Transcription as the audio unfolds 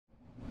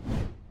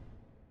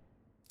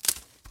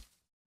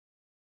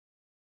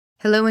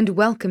Hello and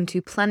welcome to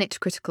Planet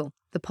Critical,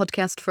 the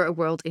podcast for a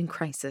world in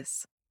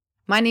crisis.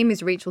 My name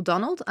is Rachel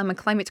Donald. I'm a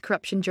climate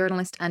corruption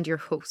journalist and your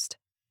host.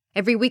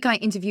 Every week I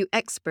interview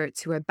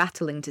experts who are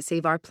battling to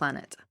save our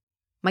planet.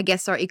 My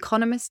guests are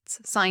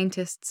economists,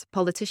 scientists,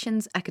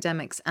 politicians,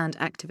 academics, and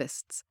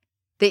activists.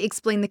 They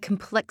explain the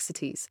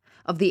complexities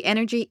of the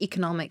energy,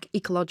 economic,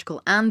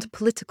 ecological, and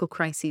political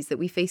crises that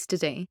we face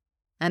today,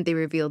 and they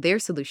reveal their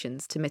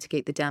solutions to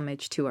mitigate the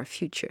damage to our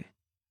future.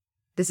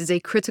 This is a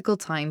critical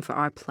time for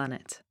our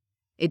planet.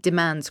 It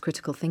demands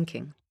critical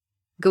thinking.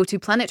 Go to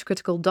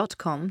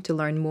planetcritical.com to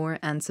learn more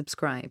and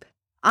subscribe.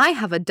 I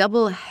have a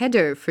double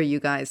header for you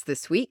guys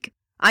this week.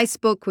 I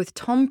spoke with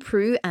Tom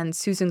Prue and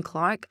Susan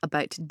Clarke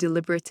about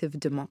deliberative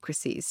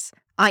democracies,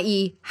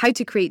 i.e., how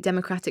to create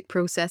democratic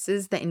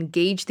processes that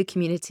engage the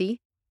community,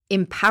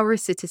 empower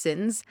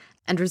citizens,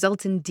 and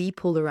result in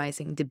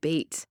depolarizing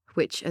debate,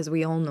 which, as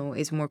we all know,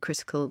 is more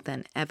critical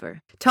than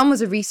ever. Tom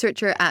was a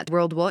researcher at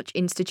World Watch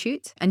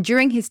Institute, and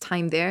during his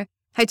time there,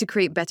 how to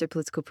create better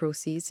political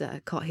processes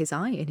caught his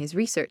eye in his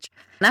research.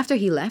 And after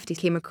he left, he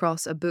came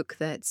across a book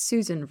that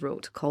Susan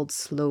wrote called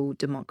Slow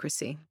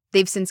Democracy.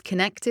 They've since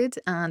connected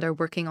and are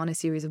working on a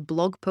series of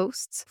blog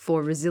posts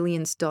for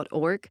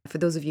resilience.org. For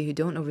those of you who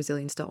don't know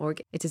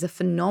resilience.org, it is a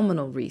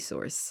phenomenal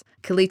resource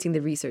collating the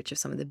research of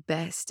some of the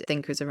best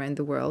thinkers around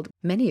the world,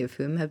 many of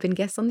whom have been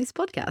guests on this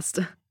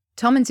podcast.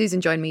 Tom and Susan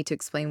joined me to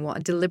explain what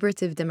a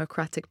deliberative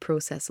democratic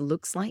process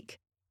looks like,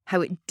 how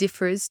it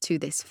differs to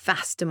this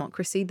fast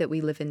democracy that we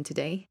live in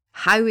today,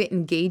 how it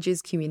engages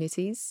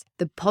communities,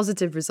 the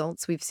positive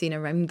results we've seen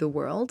around the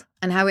world,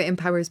 and how it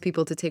empowers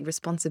people to take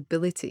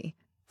responsibility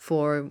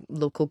for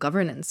local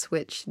governance,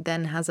 which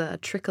then has a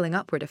trickling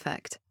upward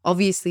effect.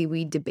 Obviously,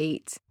 we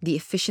debate the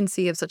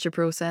efficiency of such a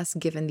process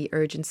given the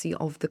urgency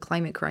of the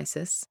climate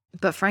crisis.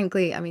 But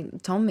frankly,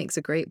 Tom makes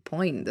a great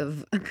point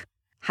of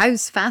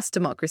how's fast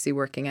democracy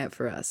working out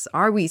for us?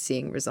 Are we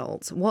seeing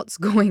results? What's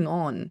going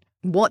on?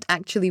 What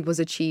actually was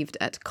achieved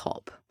at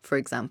COP, for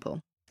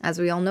example? As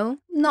we all know,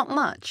 not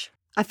much.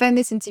 I found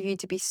this interview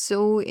to be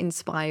so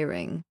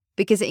inspiring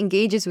because it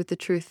engages with the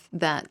truth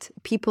that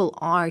people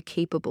are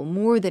capable,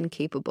 more than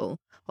capable,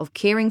 of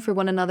caring for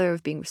one another,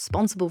 of being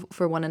responsible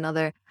for one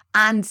another,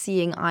 and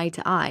seeing eye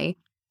to eye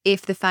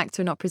if the facts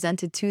are not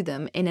presented to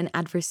them in an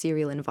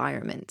adversarial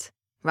environment.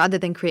 Rather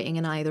than creating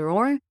an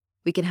either-or,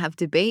 we can have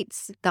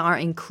debates that are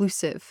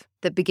inclusive,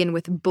 that begin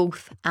with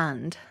both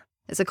and.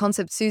 It's a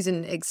concept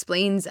Susan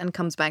explains and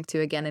comes back to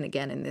again and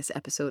again in this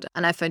episode,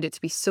 and I found it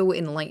to be so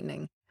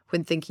enlightening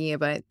when thinking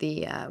about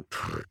the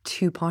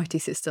two-party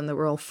system that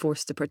we're all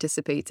forced to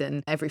participate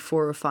in every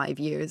 4 or 5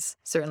 years,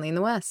 certainly in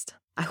the West.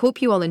 I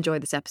hope you all enjoy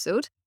this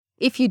episode.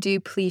 If you do,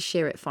 please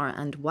share it far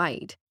and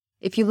wide.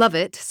 If you love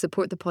it,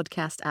 support the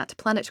podcast at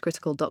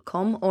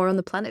planetcritical.com or on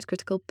the Planet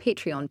Critical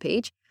Patreon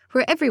page,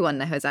 where everyone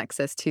now has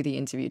access to the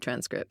interview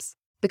transcripts.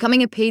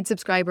 Becoming a paid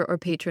subscriber or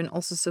patron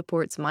also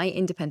supports my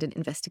independent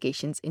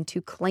investigations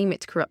into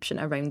climate corruption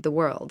around the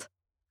world.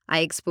 I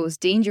expose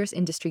dangerous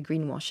industry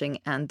greenwashing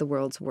and the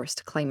world's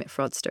worst climate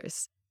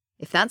fraudsters.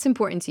 If that's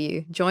important to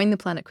you, join the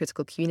Planet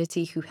Critical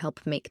community who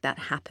help make that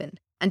happen.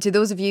 And to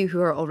those of you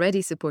who are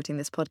already supporting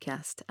this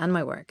podcast and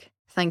my work,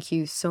 thank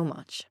you so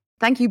much.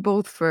 Thank you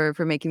both for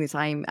making the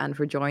time and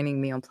for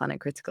joining me on Planet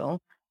Critical.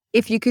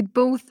 If you could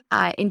both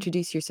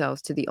introduce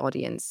yourselves to the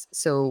audience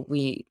so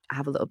we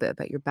have a little bit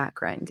about your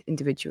background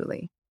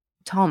individually.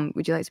 Tom,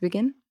 would you like to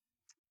begin?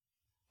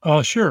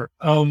 Sure.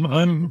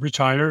 I'm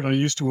retired. I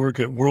used to work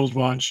at World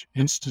Watch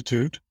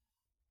Institute,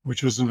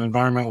 which was an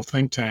environmental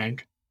think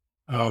tank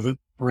that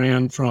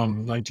ran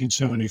from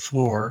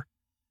 1974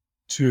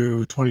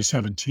 to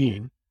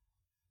 2017.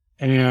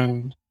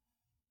 And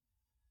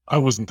I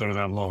wasn't there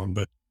that long,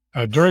 but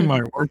during my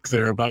work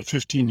there, about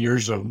 15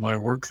 years of my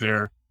work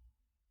there,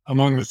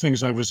 among the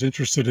things I was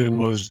interested in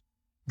was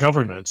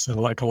governance.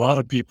 And like a lot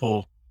of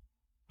people,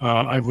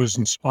 I was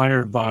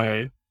inspired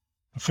by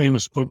a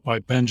famous book by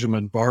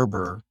Benjamin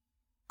Barber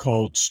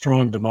called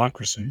Strong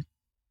Democracy.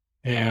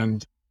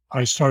 And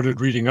I started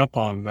reading up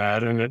on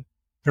that. And at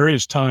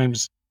various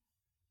times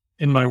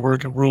in my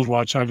work at World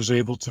Watch, I was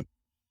able to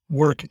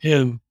work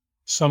in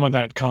some of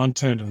that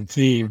content and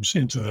themes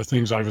into the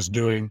things I was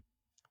doing.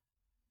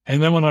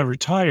 And then when I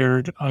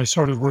retired, I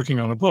started working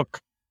on a book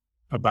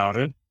about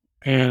it.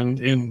 And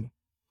in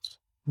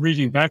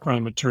reading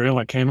background material,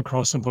 I came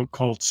across a book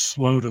called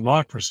Slow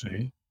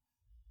Democracy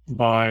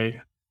by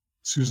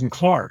Susan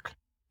Clarke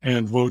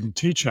and Woden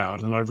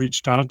Teachout. And I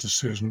reached out to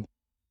Susan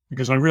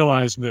because I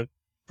realized that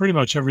pretty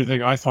much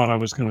everything I thought I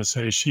was going to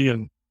say, she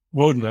and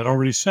Woden had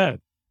already said.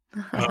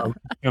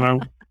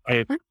 And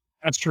I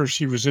asked her if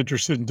she was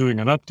interested in doing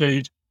an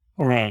update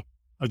or a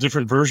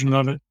different version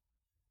of it.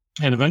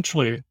 And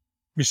eventually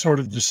we sort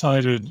of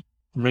decided,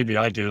 maybe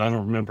I did, I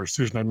don't remember,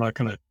 Susan, I'm not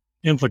going to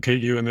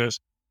implicate you in this.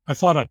 I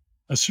thought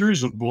a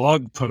series of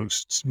blog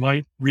posts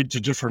might reach a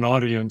different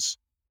audience.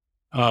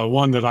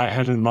 One that I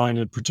had in mind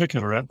in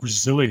particular at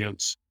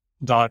resilience.org.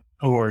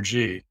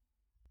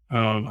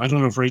 I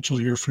don't know if, Rachel,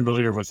 you're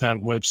familiar with that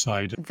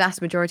website. The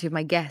vast majority of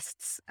my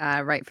guests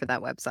write for that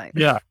website.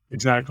 Yeah,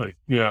 exactly.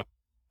 Yeah.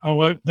 Oh,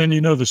 well, then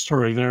you know the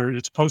story there.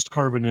 It's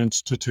Post-Carbon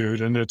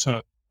Institute, and it's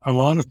a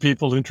lot of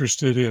people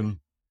interested in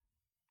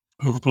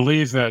who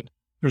believe that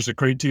there's a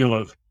great deal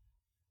of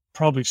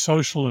probably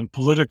social and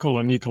political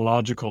and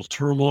ecological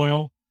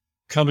turmoil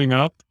coming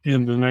up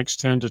in the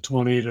next 10 to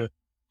 20 to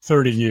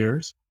 30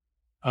 years.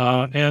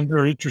 And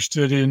they're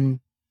interested in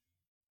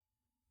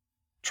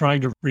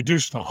trying to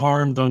reduce the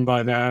harm done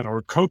by that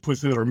or cope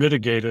with it or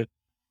mitigate it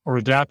or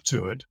adapt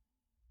to it.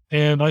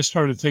 And I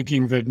started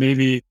thinking that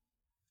maybe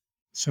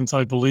since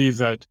I believe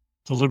that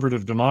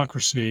deliberative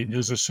democracy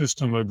is a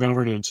system of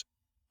governance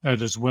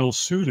that is well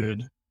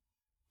suited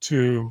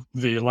to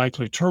the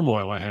likely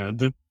turmoil ahead,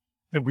 that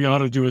we ought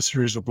to do a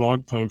series of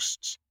blog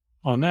posts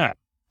on that.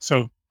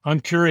 So I'm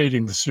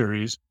curating the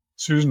series.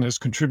 Susan has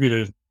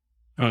contributed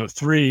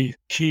 3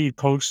 key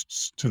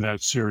posts to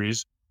that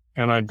series,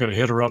 and I'm going to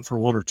hit her up for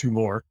 1 or 2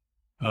 more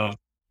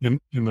in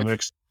the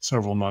next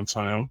several months,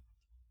 I know.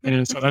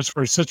 And so that's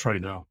where it sits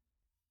right now.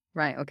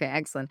 Right. Okay.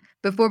 Excellent.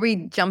 Before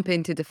we jump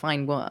in to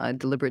define what a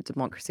deliberate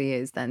democracy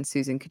is, then,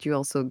 Susan, could you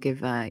also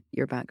give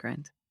your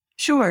background?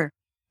 Sure.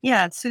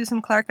 Yeah, it's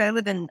Susan Clark. I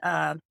live in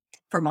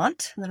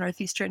Vermont, in the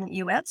northeastern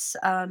U.S.,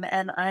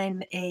 and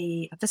I'm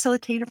a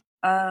facilitator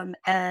and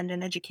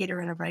an educator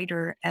and a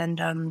writer.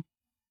 And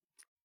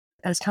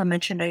as Tom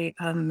mentioned, I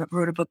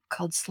wrote a book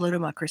called Slow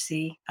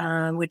Democracy,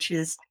 which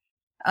is,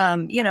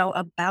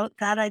 about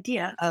that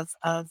idea of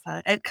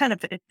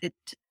it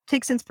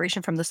takes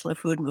inspiration from the slow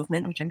food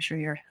movement, which I'm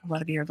sure a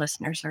lot of your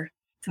listeners are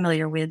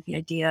familiar with. The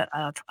idea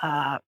of,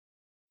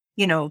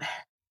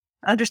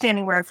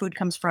 understanding where our food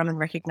comes from and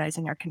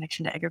recognizing our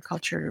connection to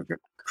agriculture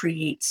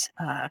creates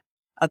a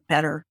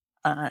better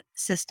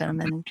system.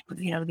 And,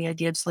 the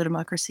idea of slow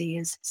democracy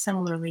is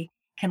similarly,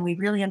 can we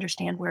really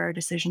understand where our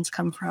decisions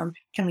come from?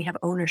 Can we have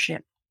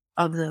ownership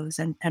of those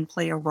and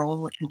play a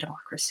role in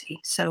democracy?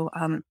 So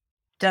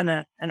done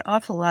an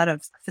awful lot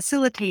of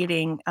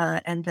facilitating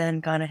and then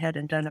gone ahead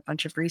and done a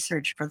bunch of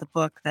research for the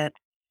book that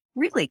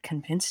really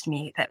convinced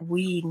me that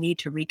we need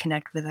to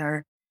reconnect with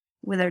our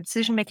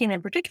decision making,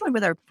 and particularly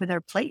with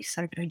our place,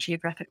 our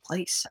geographic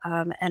place,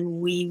 and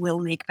we will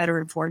make better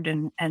informed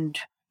and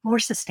more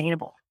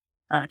sustainable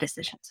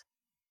decisions.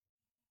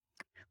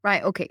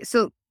 Right. Okay.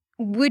 So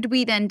would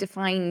we then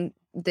define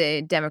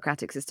the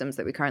democratic systems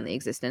that we currently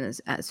exist in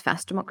as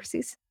fast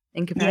democracies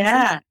in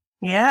comparison?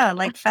 Yeah,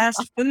 like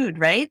fast food,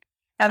 right?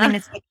 I mean,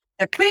 it's like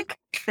they're quick,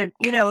 they're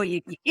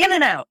you in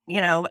and out,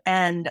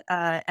 and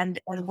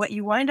what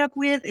you wind up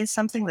with is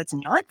something that's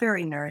not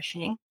very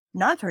nourishing,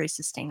 not very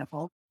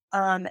sustainable,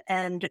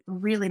 and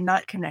really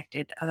not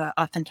connected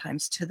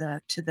oftentimes to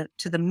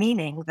the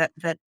meaning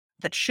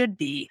that should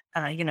be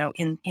in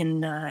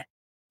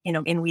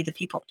We the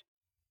People.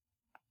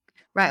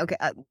 Right. Okay.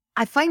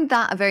 I find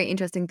that a very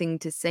interesting thing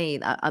to say,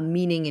 that a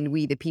meaning in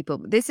We the People.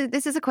 This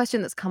is a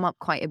question that's come up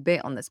quite a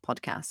bit on this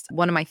podcast.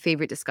 One of my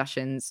favorite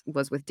discussions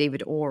was with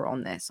David Orr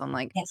on this, on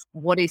Yes.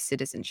 what is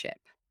citizenship?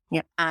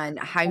 Yeah. And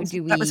how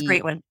do we... That was a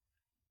great one.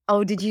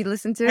 Oh, did you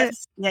listen to it?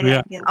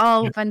 Yes. Yeah.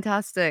 Oh, Yeah.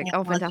 fantastic. Yeah,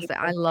 Oh, fantastic.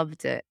 I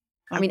loved it.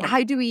 I mean, Okay.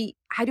 how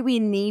do we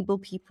enable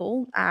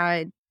people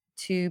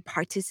to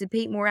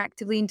participate more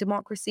actively in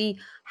democracy?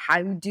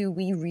 How do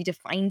we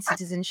redefine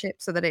citizenship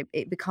so that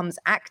it becomes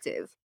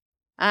active?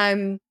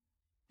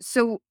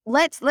 So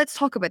let's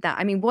talk about that.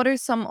 I mean, what are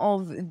some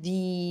of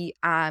the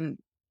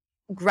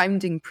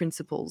grounding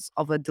principles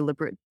of a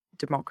deliberate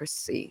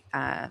democracy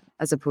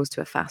as opposed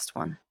to a fast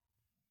one?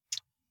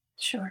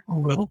 Sure.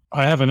 Well,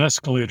 I have an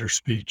escalator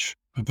speech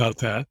about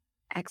that,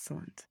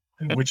 Excellent.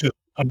 which is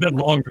a bit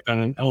longer than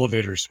an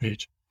elevator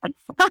speech.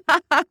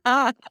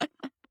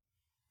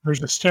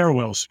 There's a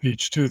stairwell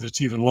speech too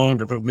that's even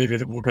longer, but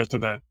maybe we'll get to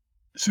that.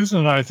 Susan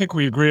and I think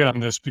we agree on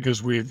this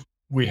because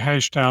we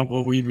hashed out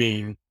what we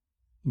mean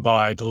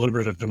by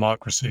deliberative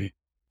democracy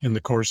in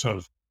the course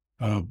of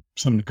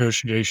some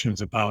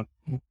negotiations about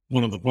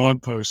one of the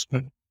blog posts.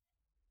 But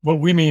what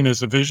we mean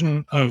is a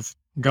vision of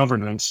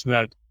governance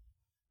that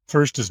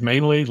first is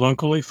mainly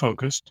locally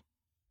focused.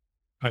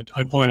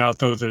 I point out,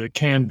 though, that it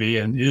can be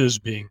and is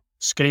being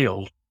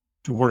scaled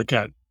to work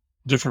at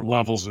different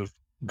levels of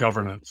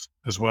governance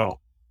as well.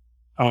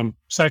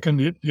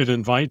 Second, it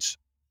invites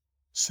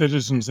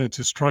citizens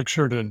into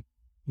structured and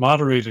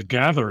moderated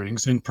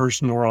gatherings in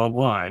person or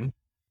online,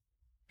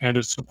 and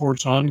it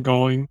supports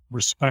ongoing,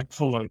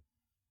 respectful, and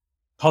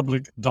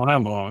public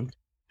dialogue,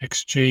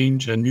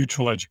 exchange, and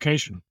mutual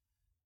education.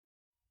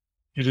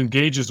 It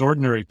engages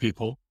ordinary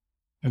people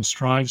and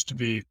strives to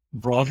be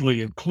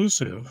broadly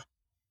inclusive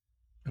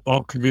of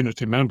all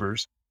community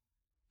members.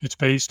 It's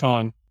based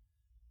on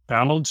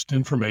balanced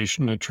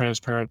information and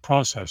transparent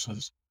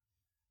processes,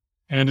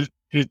 and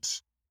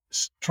it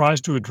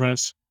tries to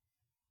address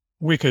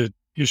wicked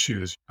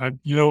issues.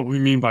 You know what we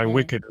mean by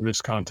wicked in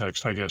this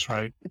context, I guess,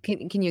 right?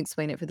 Can you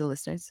explain it for the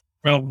listeners?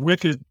 Well,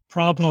 wicked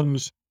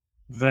problems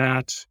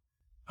that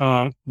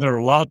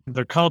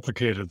they're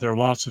complicated. There are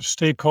lots of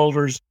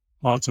stakeholders,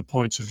 lots of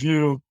points of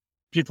view.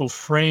 People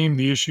frame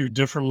the issue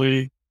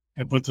differently,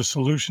 but the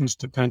solutions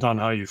depend on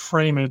how you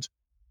frame it.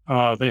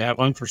 They have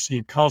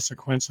unforeseen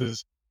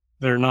consequences.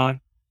 They're not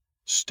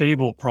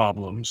stable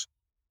problems.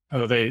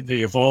 They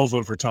evolve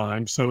over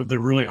time, so they're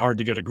really hard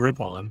to get a grip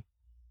on.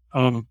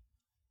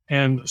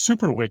 And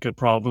super wicked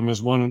problem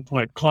is one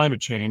like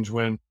climate change,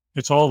 when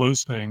it's all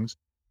those things,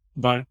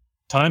 but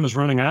time is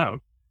running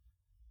out,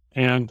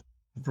 and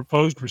the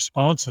proposed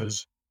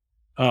responses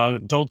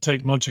don't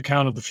take much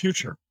account of the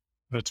future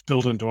that's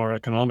built into our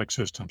economic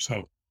system.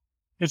 So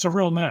it's a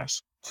real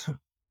mess.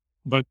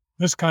 But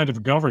this kind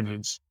of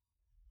governance,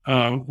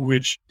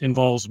 which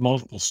involves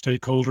multiple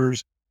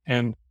stakeholders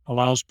and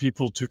allows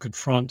people to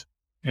confront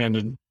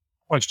and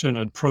question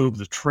and probe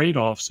the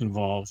trade-offs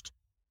involved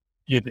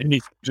in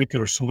any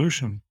particular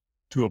solution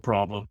to a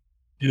problem,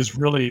 is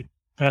really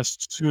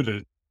best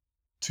suited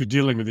to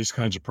dealing with these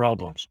kinds of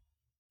problems.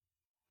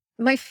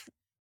 My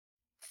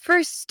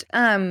first,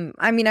 I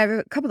mean, I have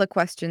a couple of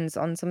questions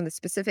on some of the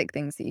specific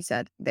things that you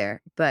said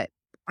there, but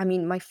I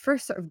mean, my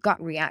first sort of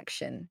gut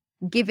reaction,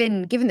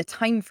 given the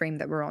time frame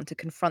that we're on to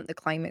confront the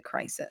climate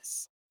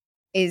crisis,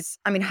 is,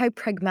 I mean, how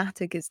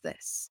pragmatic is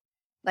this?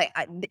 Like,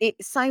 it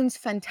sounds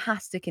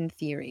fantastic in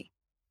theory,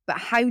 but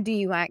how do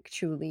you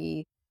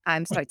actually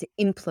start to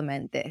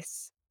implement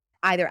this,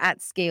 either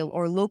at scale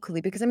or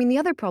locally? Because I mean, the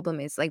other problem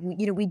is, like,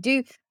 we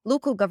do,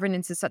 local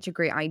governance is such a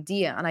great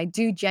idea, and I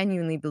do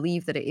genuinely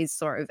believe that it is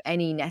sort of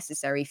any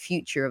necessary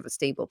future of a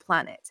stable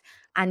planet.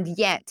 And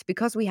yet,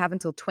 because we have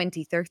until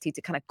 2030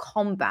 to kind of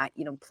combat,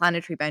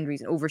 planetary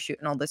boundaries and overshoot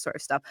and all this sort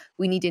of stuff,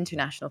 we need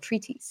international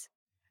treaties.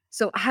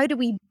 So how do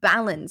we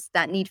balance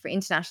that need for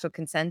international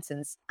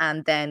consensus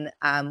and then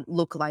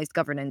localized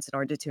governance in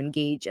order to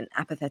engage an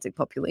apathetic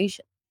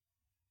population?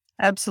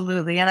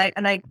 Absolutely.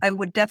 And I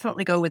would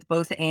definitely go with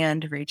both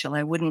and, Rachel.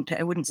 I wouldn't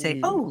say,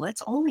 Mm, oh,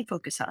 let's only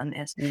focus on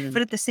this. mm.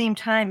 But at the same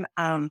time,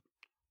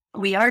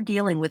 we are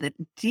dealing with a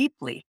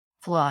deeply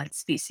flawed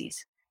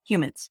species,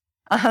 humans.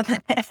 Um,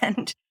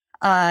 and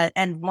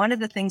and one of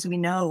the things we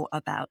know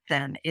about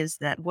them is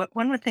that one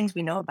of the things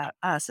we know about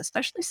us,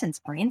 especially since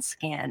brain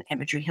scan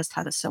imagery has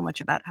taught us so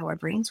much about how our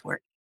brains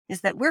work,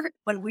 is that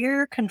when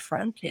we're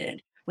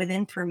confronted with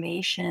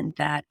information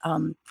that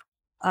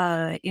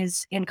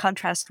is in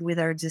contrast with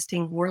our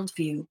existing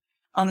worldview,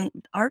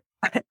 our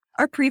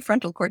our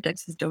prefrontal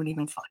cortexes don't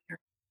even fire,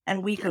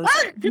 and we go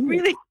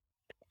really.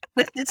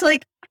 It's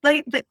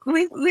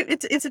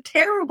it's a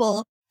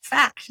terrible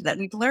fact that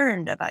we've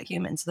learned about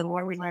humans. The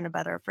more we learn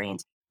about our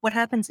brains, what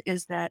happens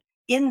is that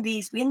in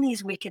these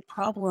wicked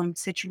problem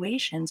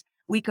situations,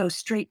 we go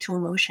straight to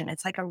emotion.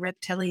 It's like a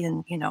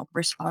reptilian,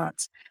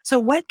 response. So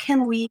what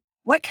can we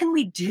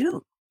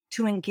do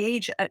to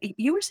engage?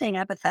 You were saying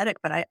apathetic,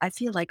 but I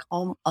feel like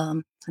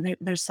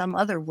there's some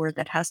other word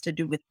that has to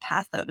do with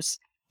pathos.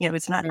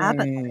 It's not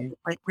apathetic. Mm.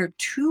 Like we're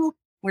too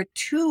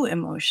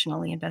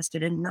emotionally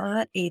invested and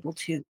not able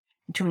to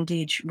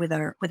engage with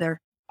our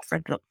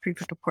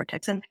prefrontal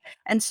cortex.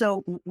 And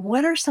so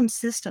what are some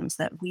systems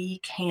that we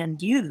can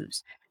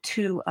use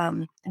to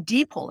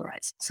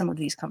depolarize some of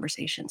these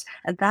conversations?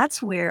 And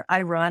that's where,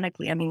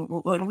 ironically, I mean,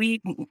 when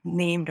we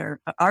named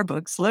our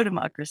book Slow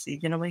Democracy,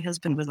 my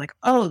husband was like,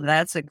 oh,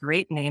 that's a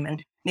great name.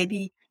 And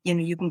maybe,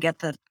 you can get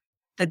the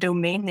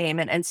domain name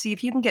and see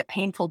if you can get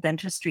painful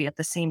dentistry at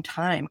the same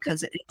time,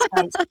 because it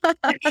sounds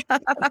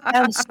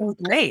so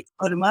great,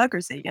 Slow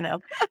Democracy.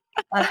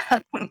 Uh,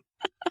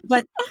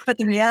 but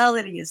the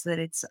reality is that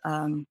it's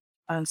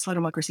slow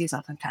democracy is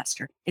often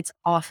faster. It's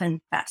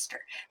often faster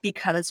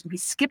because we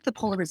skip the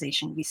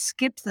polarization, we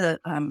skip the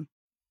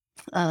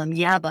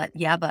yeah but,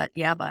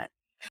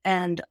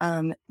 and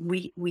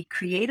we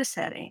create a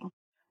setting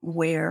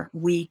where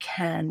we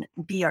can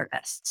be our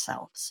best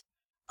selves.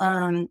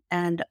 And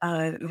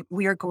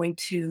we are going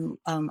to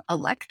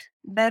elect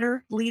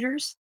better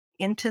leaders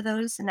into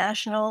those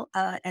national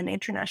and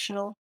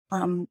international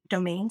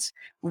domains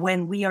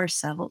when we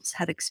ourselves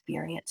have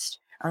experienced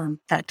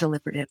that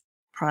deliberative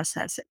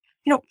process.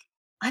 You know,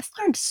 I've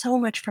learned so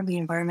much from the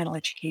environmental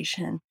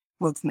education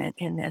movement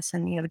in this.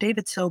 And,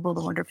 David Sobel,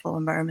 the wonderful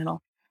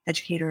environmental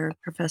educator,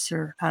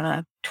 professor,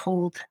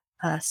 told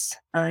us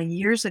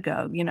years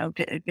ago,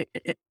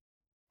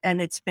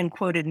 and it's been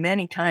quoted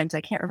many times.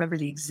 I can't remember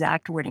the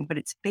exact wording, but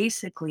it's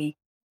basically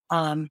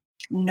um,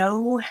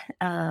 no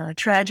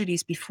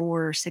tragedies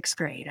before sixth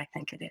grade, I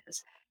think it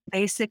is.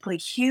 Basically,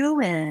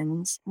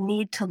 humans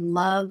need to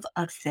love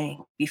a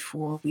thing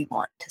before we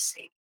want to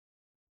save.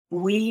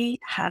 We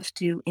have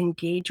to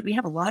engage. We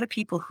have a lot of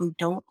people who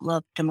don't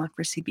love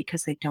democracy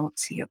because they don't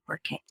see it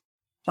working.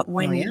 But Oh,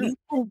 when yeah. you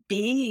can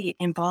be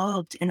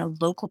involved in a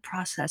local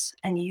process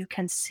and you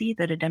can see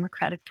that a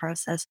democratic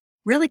process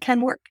really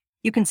can work,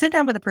 you can sit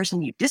down with a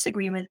person you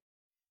disagree with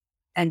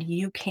and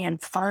you can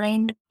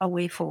find a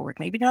way forward.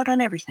 Maybe not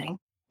on everything,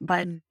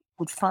 but Mm.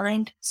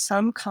 find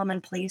some common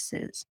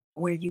places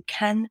where you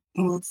can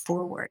move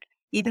forward.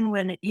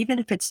 Even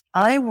if it's,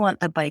 I want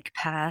a bike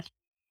path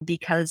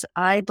because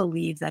I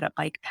believe that a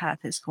bike path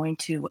is going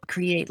to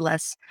create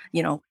less,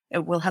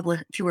 it will have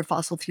fewer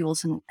fossil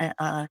fuels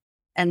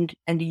and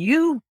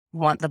you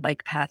want the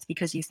bike path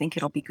because you think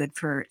it'll be good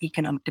for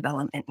economic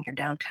development in your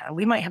downtown.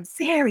 We might have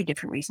very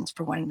different reasons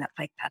for wanting that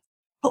bike path,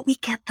 but we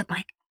get the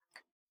bike.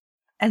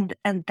 And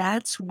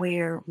that's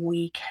where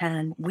we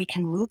can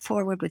move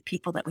forward with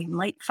people that we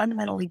might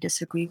fundamentally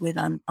disagree with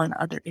on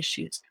other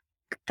issues.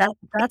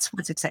 That's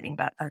what's exciting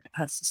about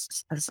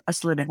a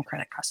slow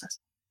democratic process.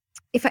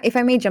 If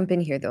I may jump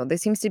in here, though, there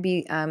seems to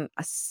be a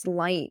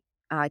slight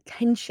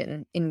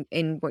tension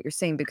in what you're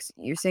saying, because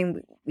you're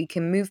saying we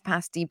can move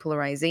past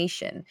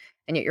depolarization,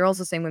 and yet you're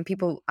also saying when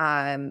people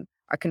are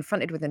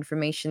confronted with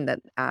information that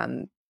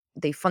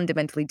they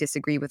fundamentally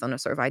disagree with on a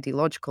sort of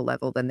ideological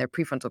level, then their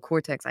prefrontal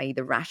cortex, i.e.,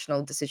 the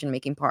rational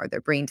decision-making part of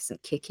their brain,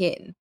 doesn't kick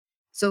in.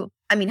 So,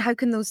 I mean, how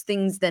can those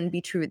things then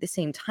be true at the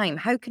same time?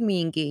 How can we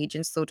engage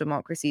in slow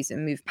democracies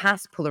and move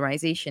past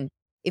polarization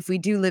if we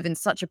do live in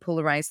such a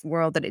polarized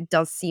world that it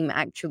does seem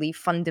actually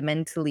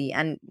fundamentally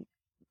and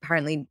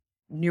apparently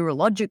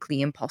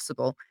neurologically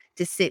impossible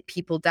to sit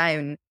people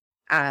down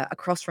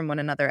across from one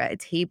another at a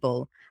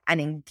table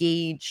and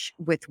engage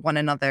with one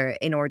another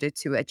in order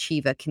to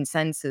achieve a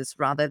consensus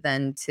rather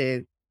than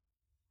to,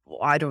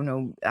 I don't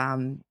know,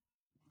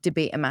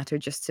 debate a matter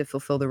just to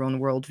fulfill their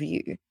own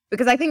worldview?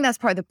 Because I think that's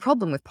part of the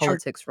problem with Sure.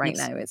 politics right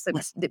Yes. now. It's that,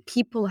 Yes. that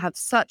people have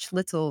such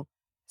little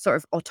sort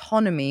of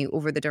autonomy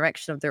over the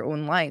direction of their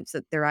own lives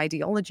that their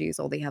ideology is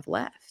all they have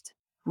left.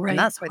 And Right.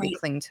 that's why they Right.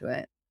 cling to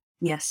it.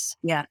 Yes.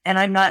 Yeah. And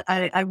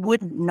I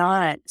would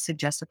not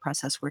suggest a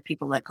process where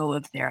people let go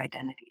of their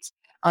identities.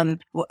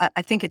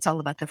 I think it's all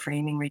about the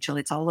framing, Rachel.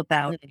 It's all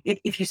about, Mm,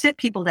 if you sit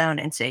people down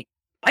and say,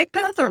 bike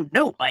path or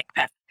no bike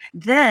path,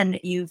 then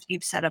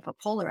you've set up a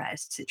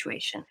polarized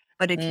situation.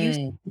 But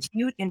mm, if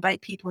you invite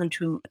people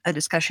into a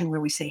discussion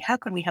where we say, how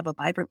can we have a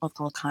vibrant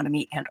local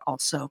economy and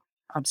also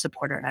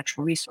support our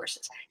natural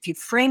resources? If you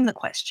frame the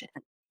question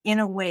in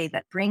a way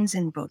that brings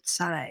in both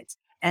sides,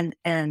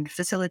 and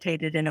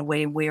facilitate it in a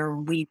way where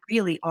we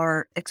really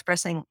are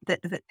expressing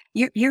that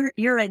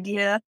your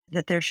idea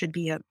that there should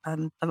be a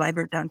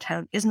vibrant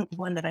downtown isn't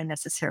one that I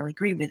necessarily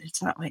agree with.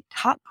 It's not my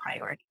top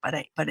priority,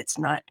 but it's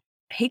not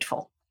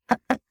hateful.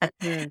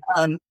 mm.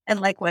 And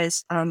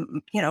likewise,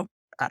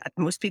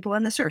 most people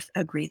on this earth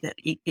agree that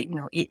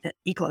that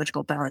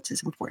ecological balance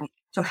is important.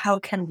 So how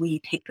can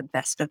we take the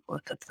best of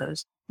both of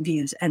those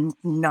views and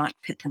not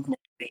pit them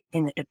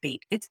in a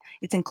debate? It's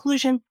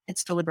inclusion,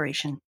 it's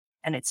deliberation,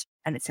 and it's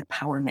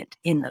empowerment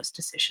in those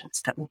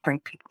decisions that will bring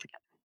people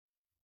together.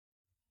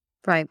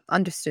 Right,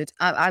 understood.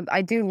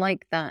 I do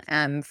like that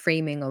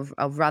framing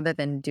of rather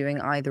than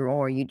doing either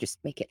or, you just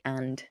make it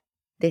and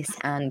this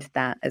and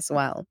that as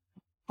well.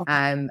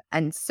 Okay.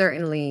 And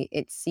certainly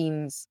it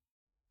seems,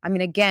 I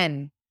mean,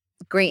 again,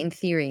 great in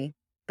theory,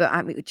 but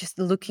I mean, just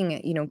looking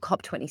at,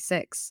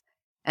 COP26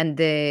 and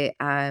the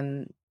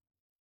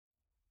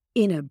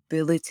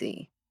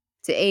inability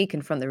to A,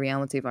 confront the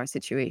reality of our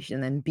situation,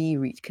 and then B,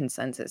 reach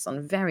consensus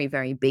on very,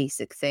 very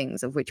basic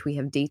things of which we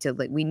have data.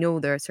 Like, we know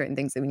there are certain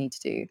things that we need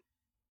to do.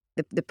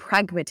 The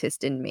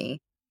pragmatist in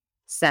me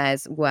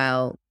says,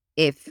 well,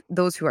 if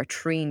those who are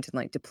trained in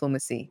like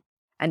diplomacy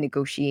and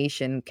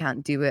negotiation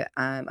can't do it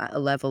at a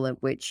level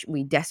at which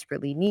we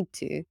desperately need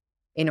to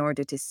in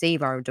order to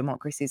save our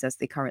democracies as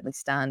they currently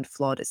stand,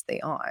 flawed as they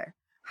are,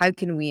 how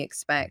can we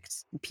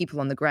expect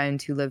people on the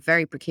ground who live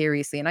very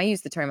precariously? And I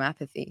used the term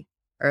apathy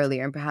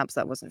earlier, and perhaps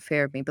that wasn't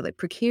fair of me, but like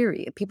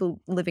precarious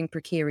people living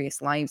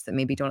precarious lives that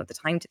maybe don't have the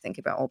time to think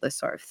about all this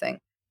sort of thing.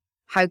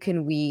 How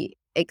can we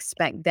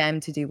expect them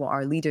to do what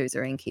our leaders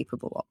are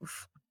incapable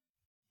of?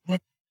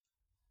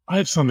 I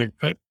have something,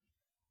 but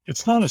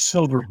it's not a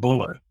silver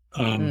bullet.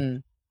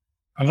 Mm,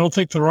 I don't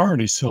think there are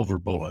any silver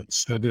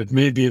bullets. That it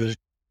may be the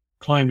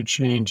climate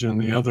change and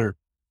the other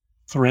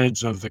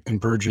threads of the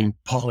converging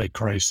poly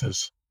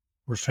crisis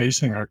we're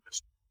facing are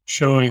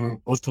showing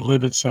what the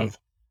limits of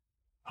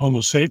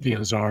Homo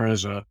sapiens are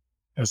as a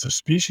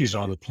species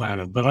on the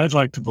planet. But I'd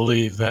like to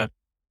believe that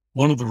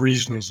one of the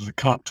reasons the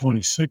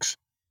COP26,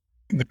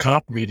 the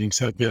COP meetings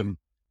have been,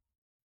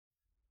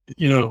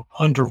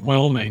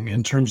 underwhelming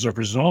in terms of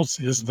results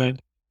is that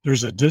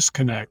there's a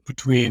disconnect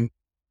between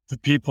the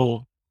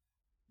people,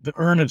 the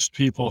earnest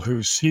people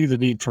who see the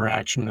need for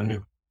action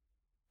and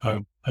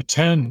who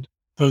attend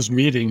those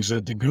meetings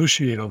and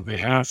negotiate on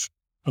behalf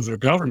of their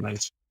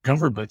governments,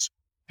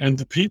 and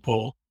the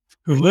people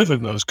who live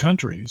in those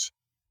countries.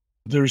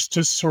 There's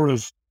just sort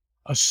of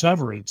a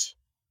severance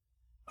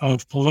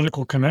of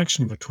political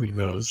connection between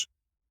those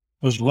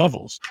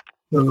levels.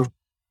 So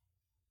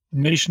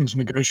nations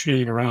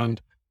negotiating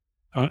around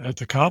at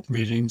the COP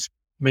meetings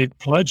made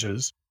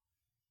pledges,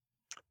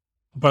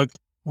 but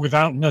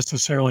without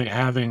necessarily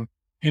having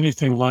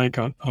anything like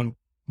a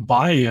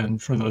buy-in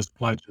for those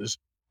pledges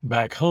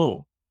back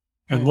home.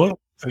 And mm, one of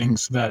the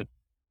things that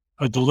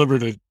a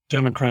deliberative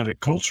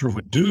democratic culture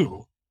would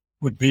do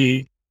would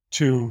be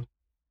to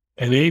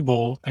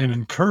enable and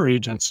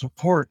encourage and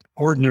support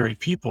ordinary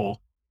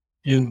people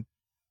in,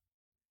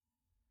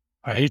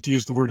 I hate to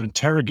use the word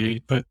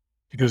interrogate, but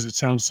because it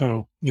sounds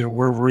so,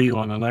 where were you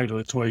on the night of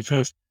the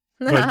 25th?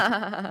 But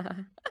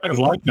kind of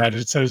like that.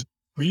 It says,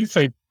 well, you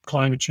think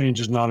climate change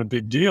is not a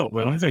big deal.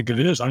 Well, I think it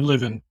is. I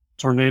live in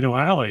Tornado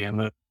Alley, and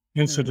the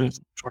incidence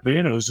mm. of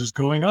tornadoes is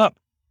going up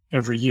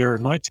every year.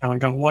 And my town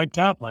got wiped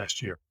out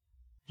last year.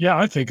 Yeah,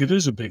 I think it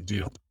is a big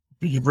deal.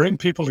 you bring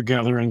people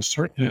together in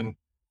certain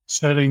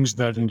settings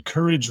that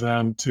encourage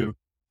them to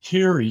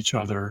hear each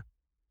other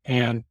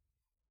and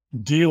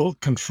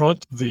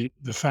confront the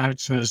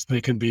facts as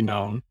they can be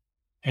known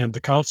and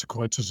the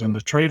consequences and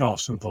the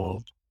trade-offs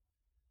involved.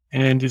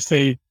 And if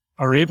they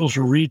are able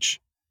to reach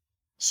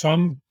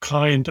some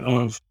kind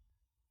of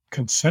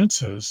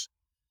consensus,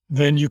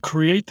 then you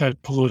create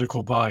that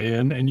political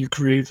buy-in and you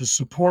create the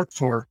support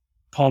for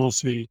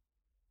policy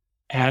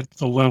at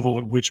the level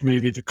at which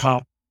maybe the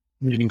COP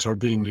meetings are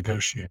being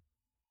negotiated.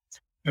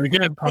 And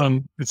again,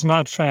 it's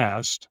not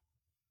fast,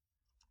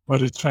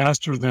 but it's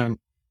faster than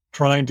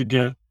trying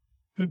to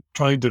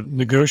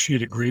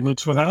negotiate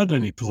agreements without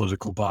any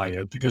political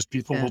buy-in, because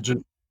people will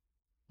just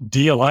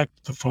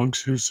de-elect the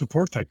folks who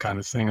support that kind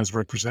of thing as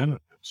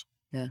representatives.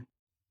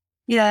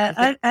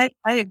 Yeah, I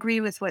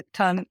agree with what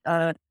Tom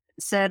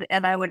said,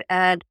 and I would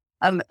add,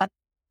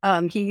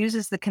 he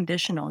uses the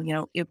conditional.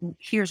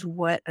 Here's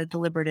what a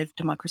deliberative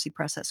democracy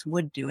process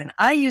would do, and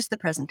I use the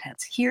present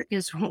tense. Here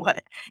is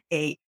what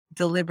a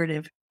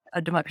deliberative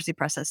democracy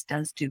process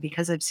does do,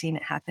 because I've seen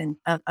it happen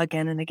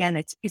again and again.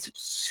 It's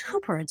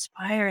super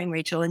inspiring,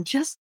 Rachel, and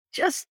just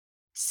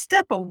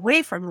step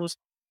away from those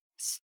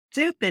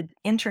stupid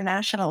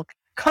international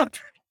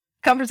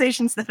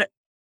conversations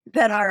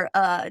that are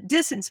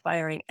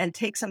disinspiring, and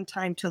take some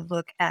time to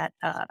look at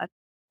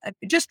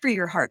just for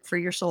your heart, for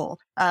your soul.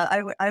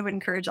 I would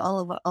encourage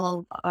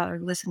all our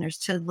listeners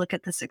to look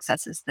at the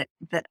successes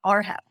that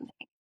are happening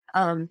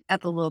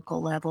at the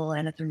local level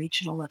and at the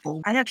regional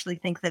level. I actually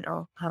think that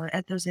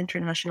at those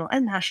international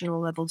and national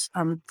levels,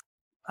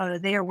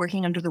 they are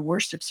working under the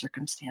worst of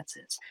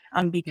circumstances,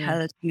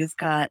 because you've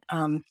got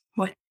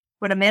what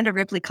Amanda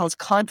Ripley calls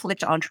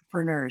conflict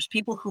entrepreneurs,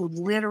 people who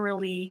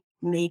literally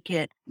make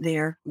it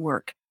their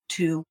work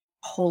to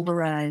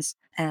polarize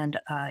and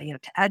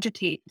to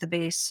agitate the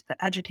base,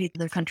 agitate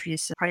their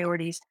country's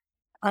priorities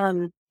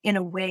in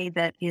a way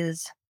that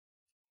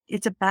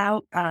it's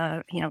about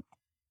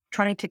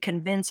trying to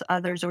convince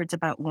others, or it's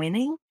about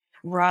winning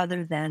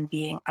rather than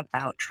being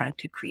about trying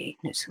to create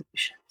new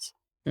solutions.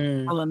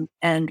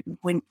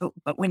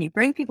 But when you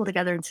bring people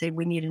together and say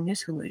we need a new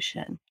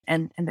solution,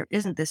 and there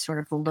isn't this sort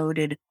of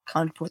loaded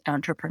conflict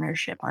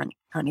entrepreneurship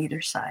on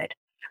either side,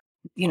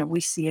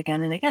 we see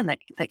again and again that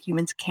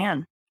humans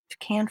can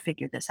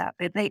figure this out.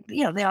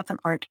 They often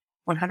aren't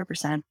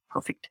 100%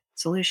 perfect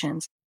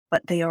solutions,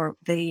 but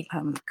they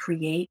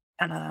create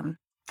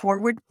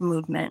forward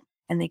movement,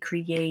 and they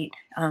create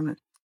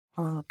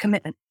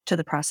commitment to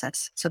the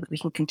process so that we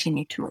can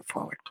continue to move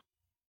forward.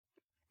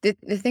 The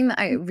thing that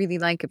I really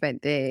like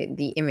about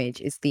the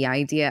image is the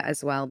idea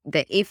as well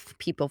that if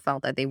people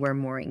felt that they were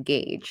more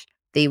engaged,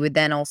 they would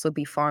then also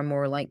be far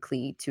more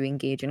likely to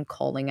engage in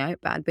calling out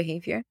bad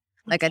behavior.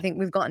 Like, I think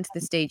we've gotten to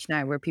the stage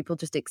now where people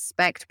just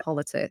expect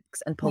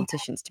politics and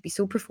politicians to be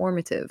so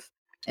performative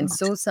and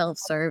so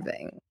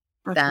self-serving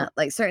that,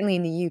 like, certainly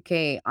in the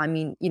UK, I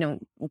mean,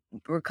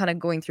 we're kind of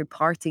going through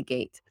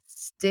Partygate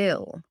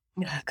still.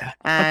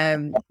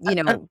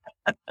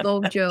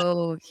 Log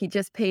Joe, he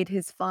just paid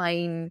his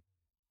fine.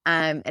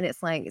 And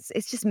it's like,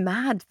 it's just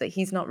mad that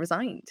he's not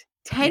resigned.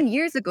 10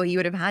 years ago, he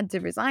would have had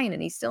to resign,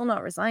 and he's still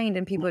not resigned.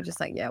 And people are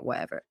just like, yeah,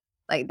 whatever.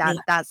 Like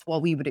that's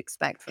what we would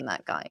expect from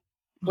that guy.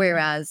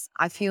 Whereas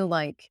I feel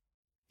like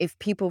if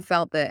people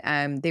felt that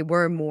they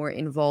were more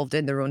involved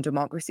in their own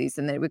democracies,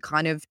 then it would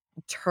kind of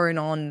turn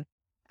on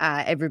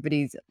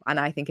everybody's, and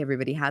I think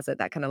everybody has it,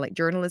 that kind of like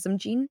journalism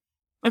gene.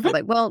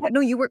 Like, well, no,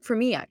 you work for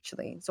me,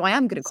 actually. So I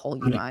am going to call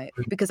you out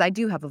because I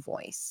do have a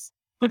voice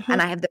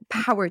and I have the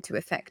power to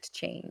affect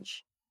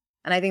change.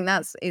 And I think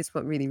is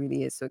what really,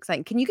 really is so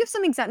exciting. Can you give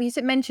some examples?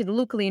 You mentioned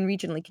locally and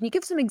regionally. Can you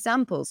give some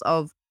examples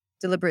of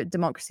deliberate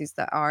democracies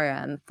that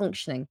are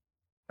functioning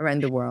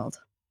around the world?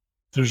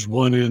 There's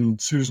one in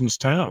Susan's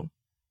town.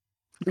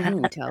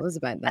 Ooh, tell us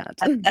about that.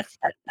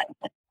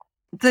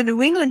 The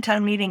New England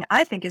town meeting,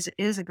 I think,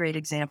 is a great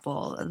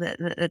example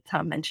that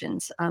Tom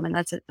mentions. And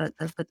that's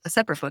a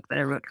separate book that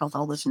I wrote called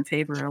All Those in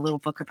Favor, a little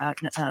book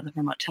about the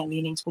Vermont town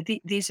meetings. But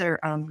these are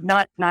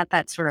not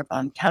that sort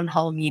of town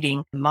hall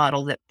meeting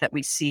model that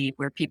we see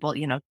where people,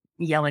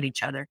 yell at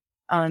each other.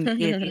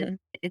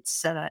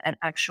 It's an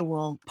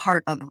actual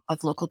part of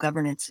local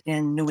governance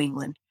in New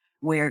England,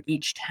 where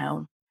each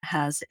town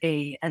has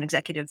an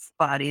executive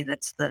body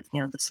that's the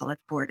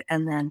select board,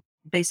 and then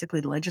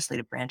basically the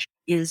legislative branch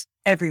is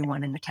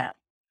everyone in the town.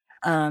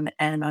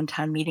 And on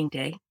town meeting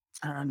day,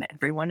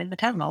 everyone in the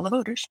town, all the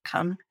voters,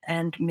 come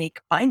and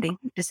make binding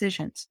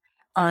decisions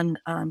on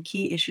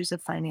key issues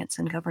of finance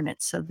and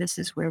governance. So this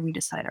is where we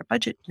decide our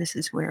budget. This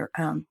is where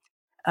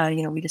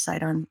we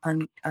decide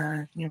on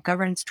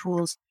governance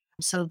tools.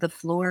 So the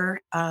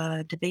floor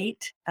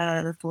debate,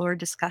 the floor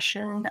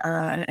discussion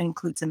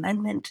includes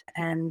amendment,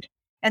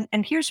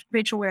 and here's,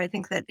 Rachel, where I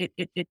think that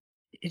it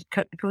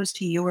goes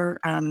to your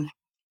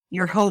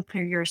hope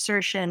or your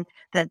assertion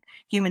that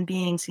human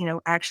beings,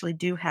 actually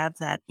do have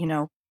that,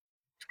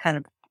 kind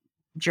of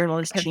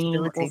journalist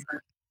gene.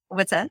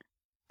 What's that?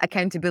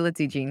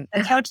 Accountability gene.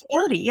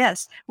 Accountability,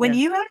 yes. When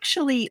you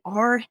actually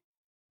are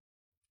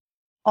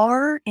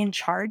are in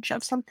charge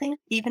of something,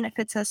 even if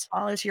it's as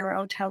small as your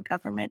own town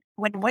government,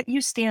 when what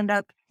you stand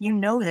up, you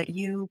know that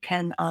you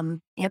can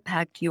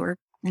impact your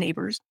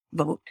neighbor's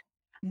vote.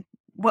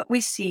 What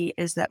we see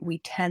is that we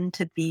tend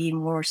to be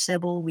more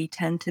civil. We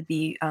tend to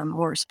be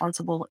more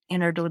responsible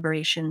in our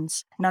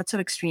deliberations, not so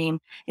extreme.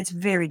 It's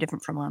very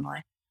different from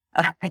online.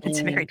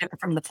 It's very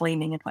different from the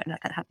flaming and whatnot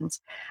that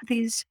happens.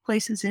 These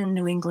places in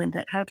New England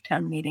that have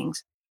town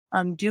meetings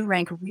do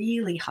rank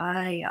really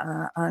high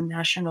on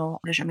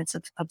national measurements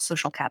of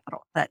social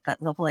capital, that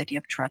level idea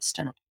of trust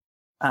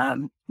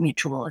and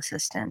mutual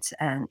assistance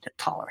and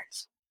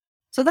tolerance.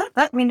 So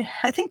I mean,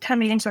 I think town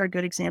meetings are a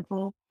good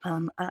example.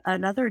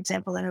 Another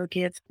example that I would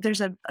give,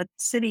 there's a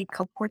city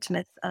called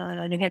Portsmouth,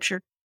 New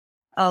Hampshire,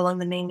 along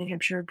the Maine New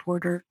Hampshire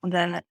border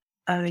that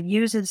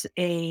uses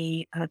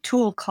a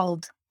tool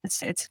called,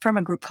 it's from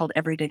a group called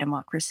Everyday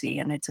Democracy,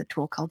 and it's a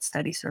tool called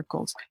Study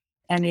Circles.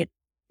 And it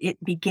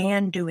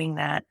began doing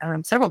that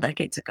several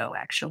decades ago,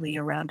 actually,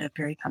 around a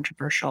very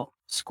controversial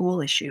school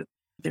issue.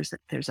 There's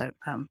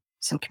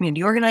some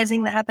community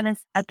organizing that happens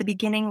at the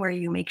beginning where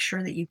you make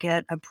sure that you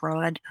get a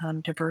broad,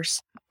 diverse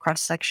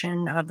cross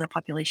section of the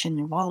population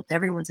involved.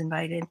 Everyone's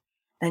invited.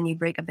 Then you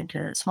break up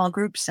into small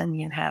groups and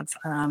you have,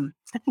 I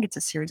think it's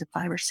a series of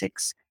 5 or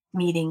 6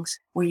 meetings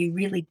where you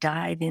really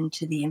dive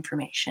into the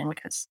information,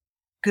 because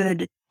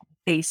good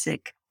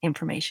basic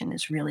information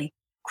is really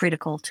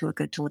critical to a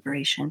good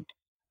deliberation.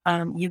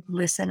 You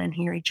listen and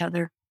hear each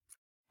other.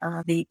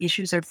 The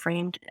issues are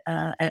framed,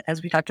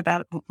 as we talked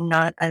about,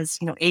 not as,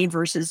 A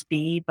versus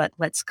B, but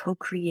let's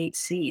co-create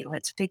C.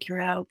 Let's figure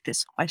out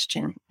this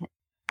question.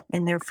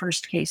 In their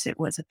first case, it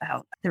was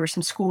about, there were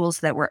some schools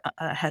that were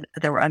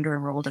under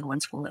enrolled and one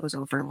school that was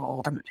over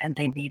enrolled, and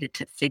they needed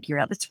to figure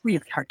out. It's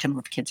really hard to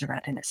move kids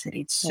around in a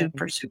city. It's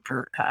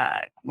super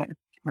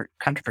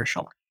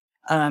controversial,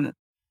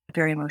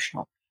 very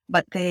emotional.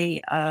 But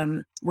they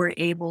were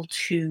able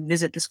to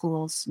visit the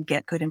schools,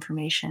 get good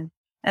information,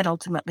 and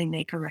ultimately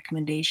make a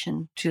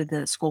recommendation to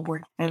the school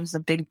board. It was a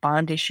big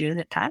bond issue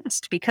that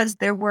passed because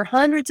there were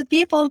hundreds of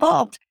people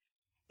involved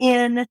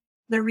in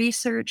the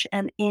research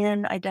and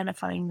in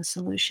identifying the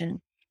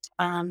solution.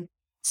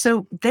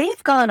 So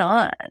they've gone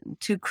on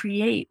to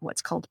create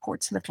what's called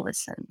Portsmouth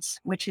Listens,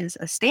 which is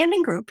a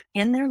standing group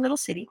in their little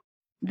city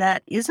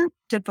that isn't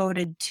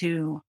devoted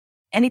to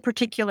any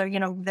particular,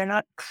 they're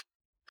not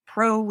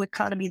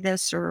pro-economy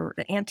this or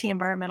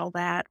anti-environmental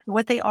that.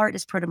 What they are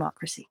is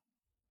pro-democracy.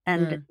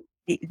 And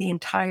the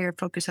entire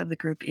focus of the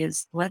group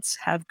is, let's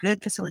have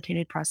good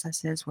facilitated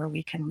processes where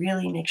we can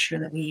really make sure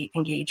that we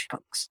engage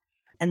folks.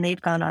 And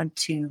they've gone on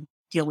to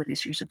deal with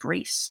issues of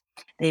race.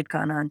 They've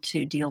gone on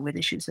to deal with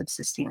issues of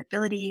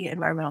sustainability,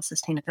 environmental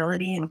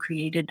sustainability, and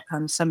created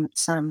some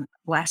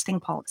lasting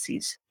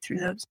policies through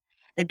those.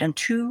 They've done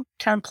 2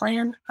 town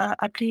plan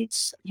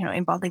updates,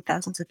 involving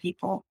thousands of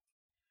people.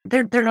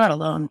 They're not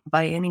alone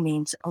by any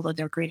means, although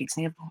they're a great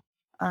example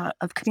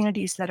of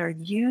communities that are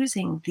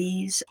using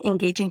these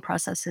engaging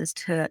processes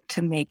to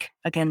make,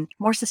 again,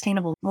 more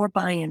sustainable, more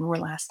buy-in, more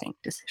lasting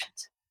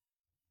decisions.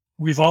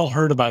 We've all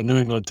heard about New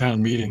England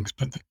town meetings,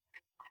 but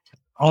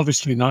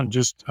obviously not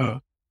just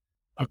a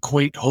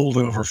quaint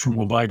holdover from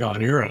a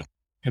bygone era.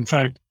 In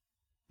fact,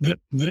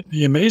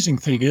 the amazing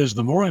thing is,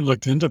 the more I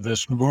looked into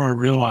this, the more I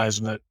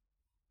realized that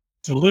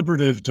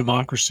deliberative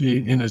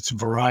democracy in its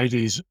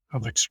varieties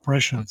of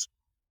expressions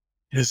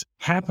is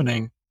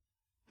happening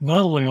not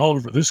only all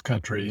over this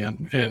country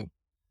and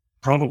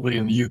probably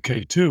in the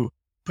UK too,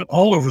 but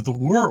all over the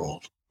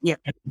world. Yeah.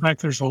 In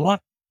fact, there's a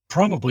lot,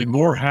 probably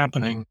more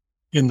happening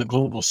in the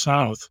global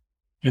South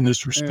in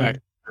this respect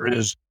there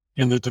is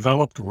in the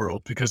developed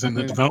world, because in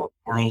the developed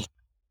world,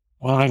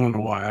 well, I don't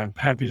know why. I'm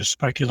happy to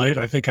speculate.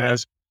 I think it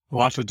has a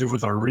lot to do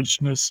with our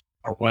richness,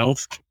 our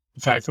wealth,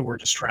 the fact that we're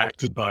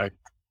distracted by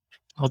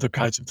other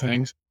kinds of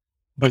things.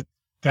 But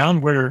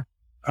down where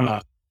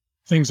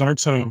things aren't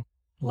so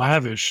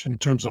lavish in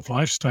terms of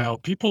lifestyle,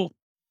 people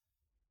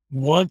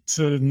want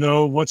to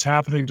know what's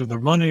happening to their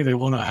money. They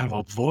want to have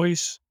a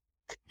voice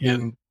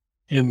in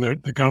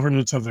the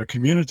governance of their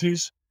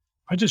communities.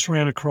 I just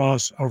ran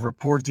across a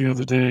report the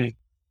other day.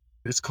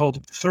 It's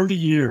called 30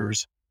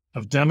 Years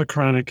of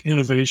Democratic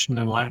Innovation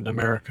in Latin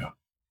America.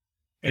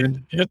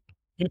 And it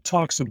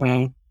talks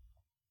about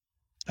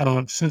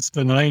since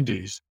the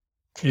 90s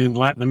in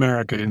Latin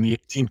America, in the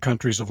 18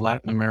 countries of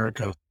Latin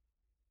America,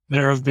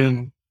 there have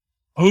been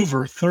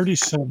over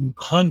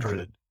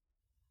 3,700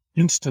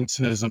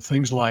 instances of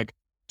things like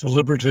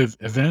deliberative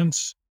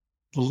events,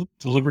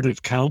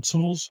 deliberative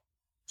councils,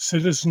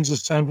 citizens'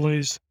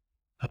 assemblies,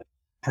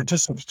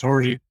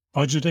 participatory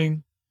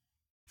budgeting,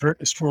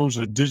 various forms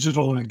of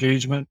digital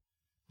engagement.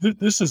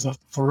 This is a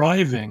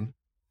thriving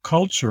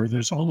culture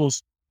that's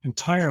almost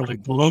entirely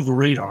below the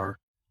radar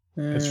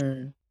as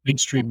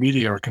mainstream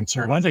media are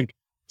concerned. I think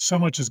so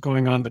much is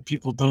going on that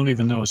people don't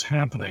even know is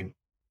happening.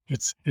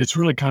 It's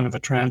really kind of a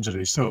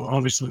tragedy. So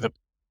obviously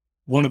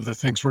one of the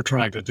things we're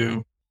trying to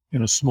do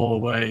in a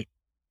small way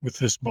with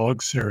this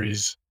blog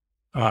series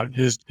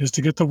is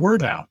to get the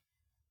word out,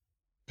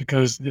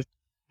 because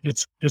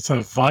it's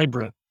a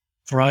vibrant,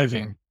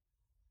 thriving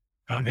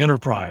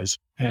enterprise,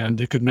 and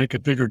it could make a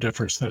bigger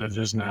difference than it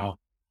is now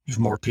if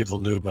more people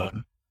knew about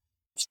it.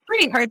 It's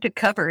pretty hard to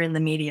cover in the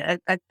media.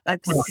 I've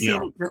Well, yeah,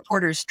 seen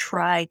reporters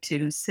try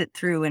to sit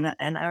through an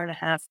hour and a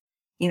half,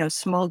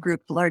 small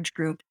group, large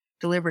group,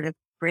 deliberative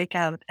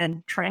breakout,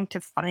 and trying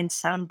to find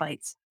sound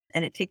bites.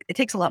 And it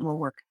takes a lot more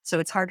work, so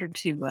it's harder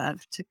to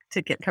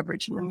get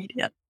coverage in the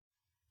media.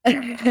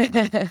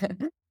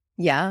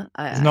 Yeah,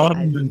 it's not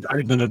an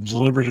indictment of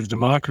deliberative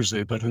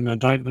democracy, but an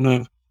indictment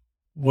of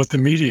what the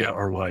media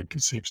are like,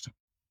 it seems to.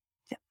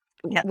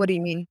 Yeah. What do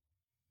you mean?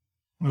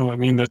 Well, I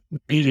mean that the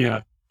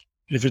media,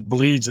 if it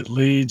bleeds, it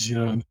leads.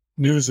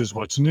 News is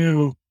what's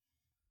new.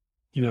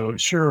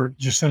 Sure,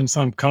 you send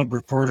some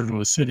reporter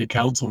to a city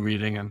council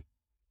meeting and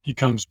he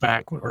comes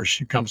back or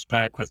she comes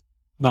back with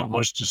not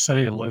much to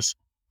say unless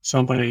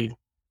somebody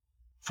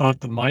thought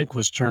the mic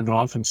was turned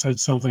off and said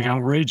something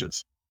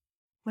outrageous.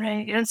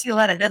 Right. You don't see a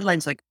lot of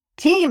headlines like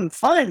team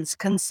finds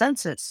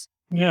consensus.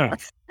 Yeah.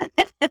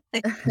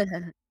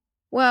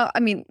 Well, I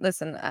mean,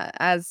 listen,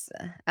 as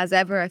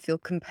ever, I feel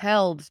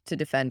compelled to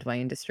defend my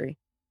industry.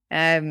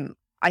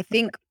 I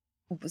think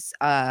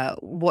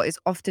what is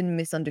often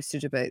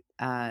misunderstood about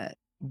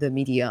the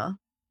media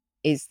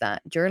is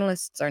that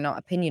journalists are not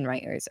opinion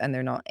writers and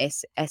they're not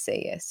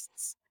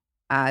essayists.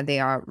 They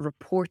are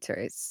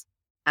reporters,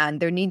 and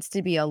there needs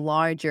to be a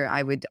larger,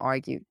 I would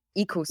argue,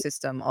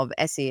 ecosystem of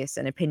essayists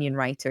and opinion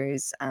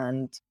writers,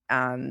 and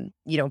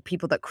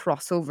people that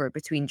cross over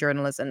between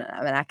journalism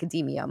and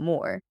academia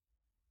more.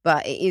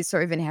 But it is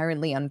sort of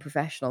inherently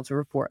unprofessional to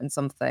report on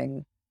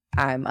something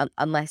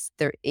unless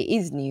it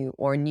is new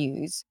or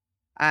news.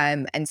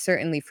 And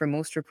certainly for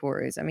most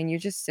reporters, I mean, you're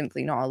just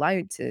simply not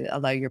allowed to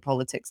allow your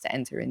politics to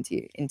enter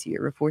into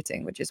your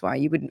reporting, which is why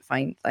you wouldn't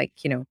find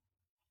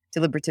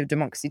deliberative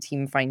democracy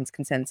team finds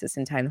consensus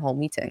in town hall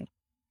meeting.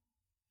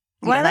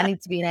 Why That not?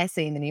 needs to be an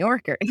essay in the New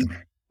Yorker.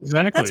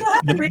 Exactly. That's what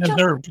happened, And Rachel.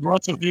 there are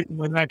lots of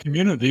people in that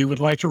community who would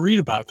like to read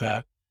about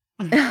that.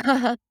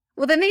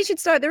 Well, then they should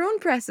start their own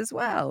press as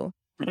well.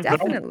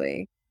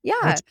 Definitely. Yeah.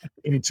 Let's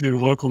get into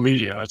local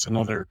media. That's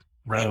another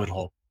rabbit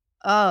hole.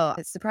 Oh,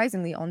 it's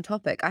surprisingly on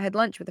topic. I had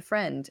lunch with a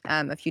friend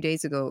a few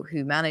days ago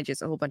who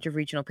manages a whole bunch of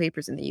regional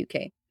papers in the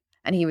UK.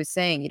 And he was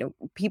saying,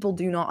 people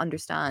do not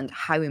understand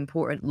how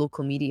important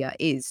local media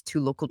is to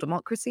local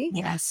democracy.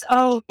 Yes.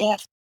 Oh,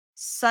 yes.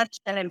 Such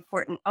an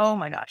important. Oh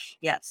my gosh.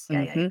 Yes.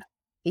 Yeah. Yeah. Mhm.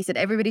 He said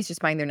everybody's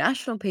just buying their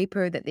national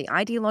paper that they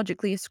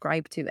ideologically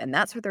ascribe to, and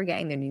that's where they're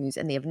getting their news,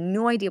 and they have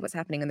no idea what's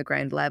happening on the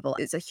ground level.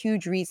 It's a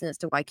huge reason as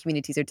to why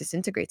communities are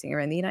disintegrating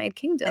around the United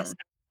Kingdom. Yes,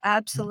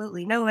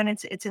 absolutely. No, and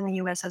it's in the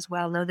US as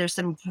well. No, there's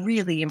some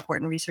really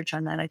important research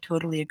on that. I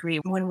totally agree.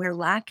 When we're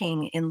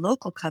lacking in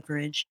local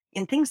coverage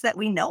in things that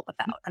we know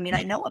about. I mean,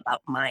 I know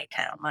about my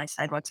town, my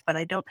sidewalks, but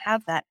I don't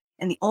have that.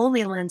 And the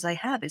only lens I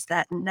have is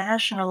that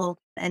national,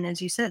 and as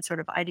you said,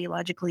 sort of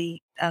ideologically,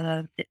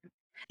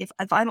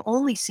 if I'm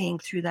only seeing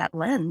through that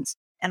lens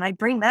and I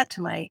bring that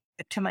to my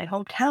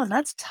hometown,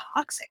 that's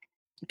toxic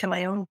to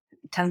my own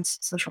town's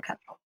social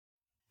capital.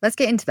 Let's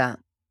get into that.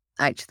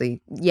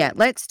 Actually, yeah,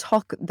 let's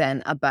talk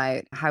then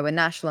about how a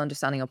national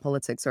understanding of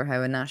politics, or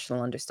how a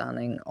national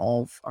understanding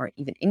of, or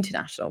even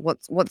international,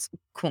 what's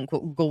quote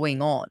unquote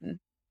going on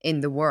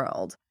in the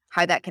world,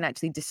 how that can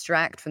actually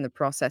distract from the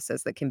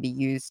processes that can be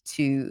used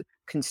to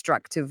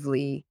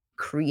constructively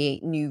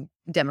create new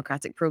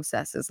democratic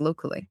processes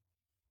locally.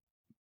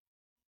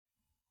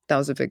 That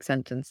was a big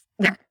sentence.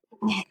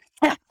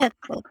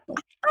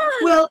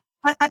 Well,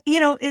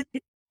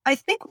 I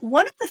think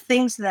one of the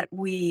things that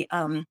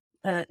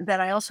that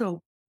I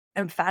also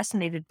am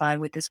fascinated by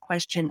with this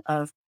question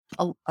of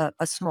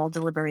a small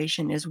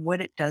deliberation is what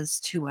it does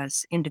to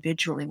us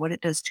individually, what it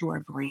does to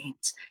our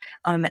brains.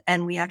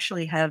 And we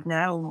actually have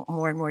now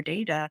more and more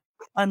data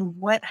on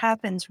what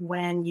happens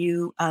when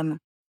you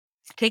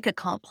take a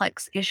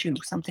complex issue,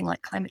 something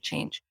like climate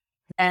change,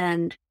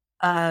 and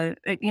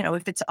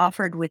if it's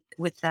offered with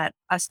that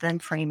us them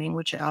framing,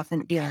 which it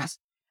often is.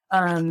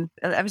 I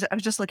was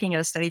just looking at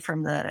a study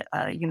from the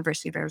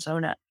University of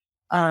Arizona,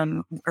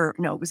 or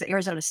no, it was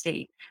Arizona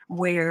State,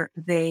 where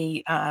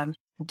they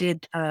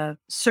did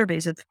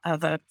surveys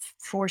of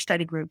 4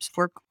 study groups,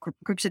 4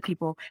 groups of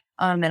people,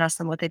 and asked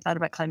them what they thought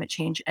about climate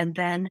change, and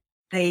then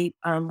they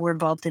were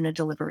involved in a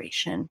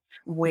deliberation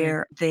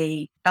where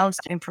they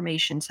bounced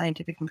information,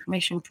 scientific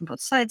information from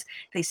both sides.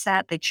 They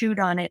sat, they chewed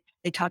on it,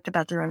 they talked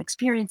about their own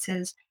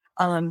experiences.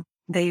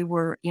 They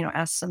were,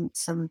 asked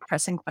some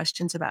pressing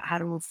questions about how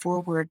to move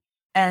forward,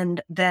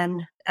 and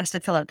then asked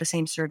to fill out the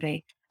same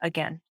survey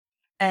again.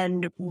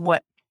 And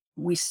what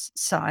we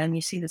saw, and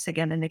you see this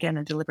again and again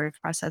in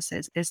deliberative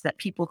processes, is that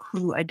people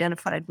who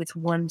identified with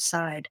one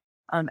side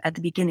at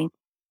the beginning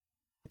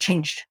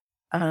changed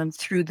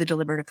through the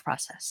deliberative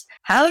process.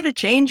 How to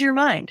change your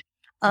mind.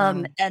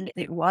 And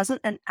it wasn't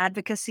an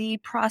advocacy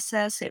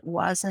process. It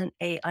wasn't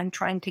I'm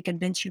trying to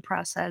convince you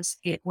process.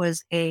 It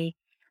was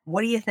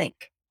what do you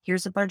think?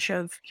 Here's a bunch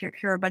of, here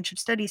are a bunch of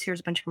studies.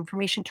 Here's a bunch of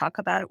information. Talk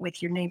about it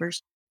with your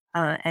neighbors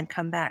and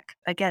come back.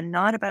 Again,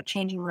 not about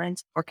changing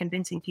minds or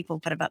convincing people,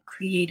 but about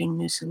creating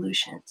new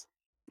solutions.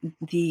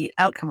 The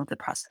outcome of the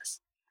process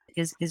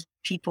is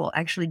people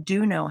actually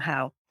do know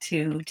how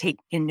to take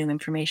in new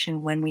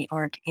information when we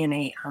aren't in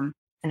an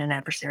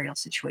adversarial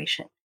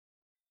situation.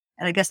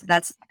 And I guess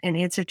that's an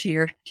answer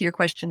to your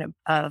question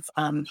of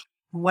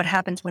what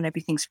happens when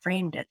everything's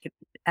framed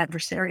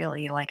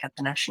adversarially, like at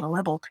the national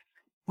level.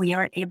 We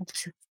aren't able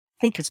to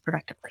think as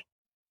productively.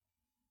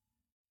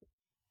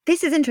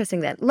 This is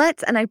interesting then.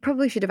 And I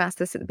probably should have asked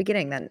this at the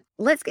beginning then.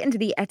 Let's get into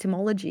the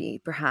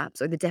etymology,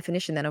 perhaps, or the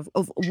definition then of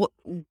what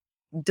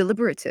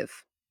deliberative.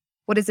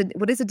 What is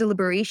a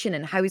deliberation,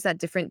 and how is that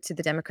different to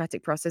the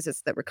democratic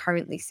processes that we're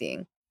currently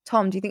seeing?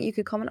 Tom, do you think you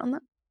could comment on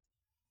that?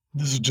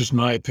 This is just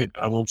my opinion.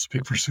 I won't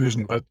speak for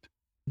Susan, but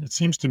it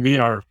seems to me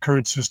our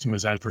current system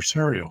is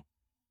adversarial.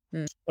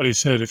 But he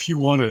said if you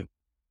wanted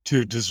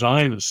to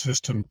design a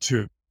system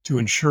to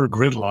ensure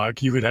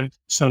gridlock, you would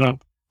set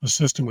up a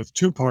system with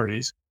two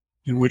parties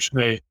in which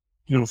they,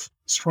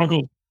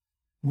 struggled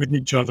with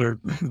each other.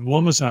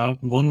 One was out,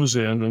 one was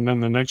in, and then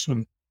the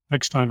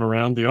next time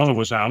around, the other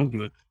was out, and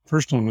the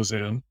first one was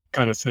in,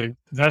 kind of thing.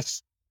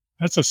 That's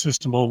a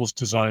system almost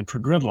designed for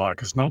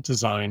gridlock. It's not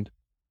designed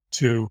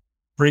to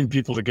bring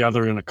people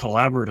together in a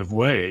collaborative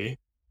way.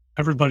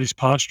 Everybody's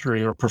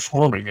posturing or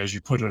performing, as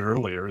you put it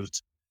earlier.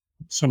 It's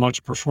so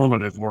much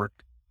performative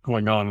work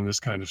going on in this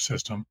kind of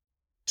system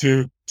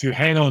to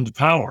hang on to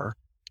power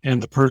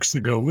and the perks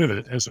that go with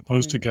it, as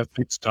opposed to get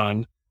things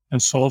done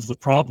and solve the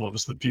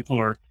problems that people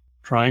are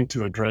trying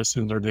to address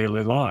in their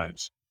daily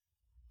lives.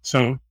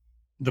 So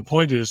the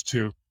point is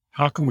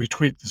how can we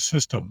tweak the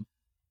system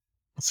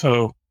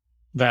so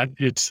that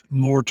it's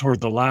more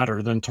toward the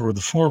latter than toward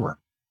the former?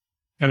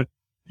 And,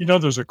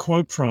 there's a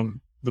quote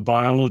from the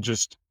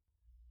biologist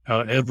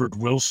Ed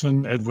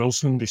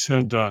Wilson. He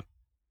said, the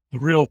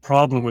real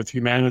problem with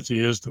humanity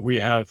is that we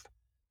have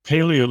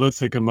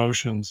Paleolithic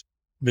emotions,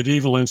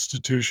 medieval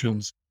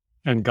institutions,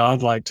 and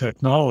godlike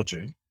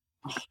technology.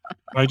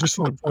 I just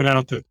want to point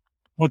out that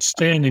what's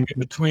standing in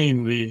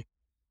between the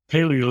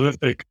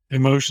Paleolithic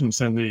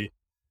emotions and the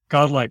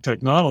godlike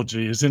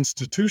technology is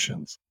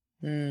institutions.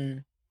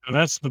 And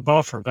that's the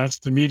buffer. That's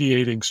the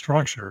mediating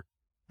structure.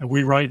 And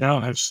we right now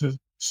have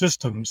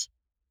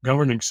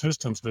governing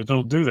systems that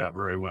don't do that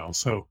very well.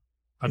 So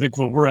I think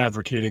what we're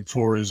advocating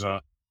for is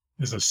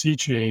a sea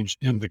change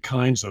in the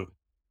kinds of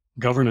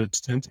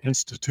governance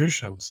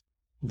institutions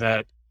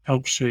that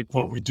help shape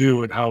what we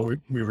do and how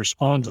we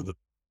respond to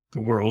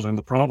the world and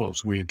the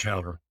problems we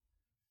encounter.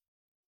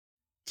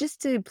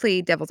 Just to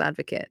play devil's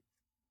advocate,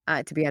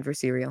 to be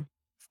adversarial.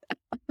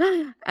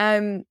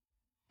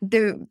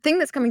 The thing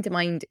that's coming to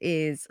mind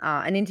is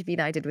an interview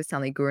that I did with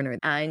Sally Gorner,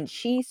 and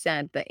she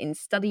said that in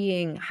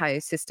studying how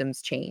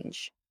systems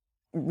change,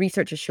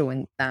 research has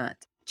shown that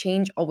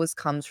change always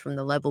comes from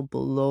the level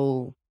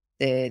below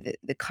the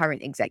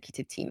current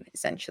executive team,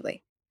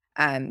 essentially.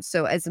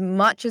 So as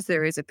much as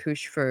there is a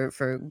push for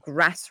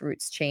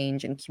grassroots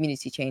change and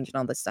community change and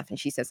all this stuff, and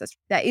she says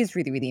that is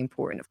really, really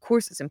important. Of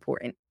course, it's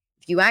important.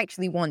 If you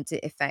actually want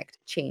to effect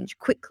change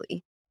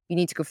quickly, you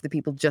need to go for the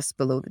people just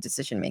below the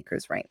decision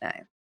makers right now.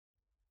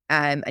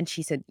 And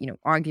she said,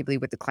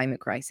 arguably with the climate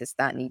crisis,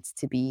 that needs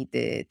to be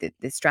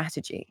the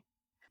strategy,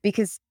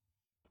 because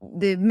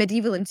the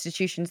medieval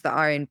institutions that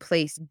are in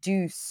place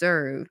do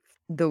serve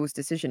those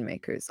decision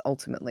makers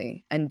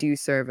ultimately, and do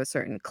serve a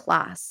certain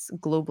class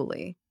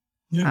globally.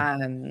 Yeah.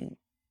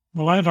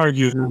 Well, I'd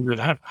argue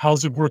that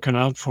how's it working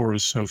out for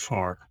us so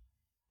far?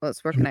 Well,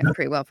 it's working out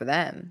pretty well for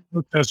them.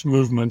 Protest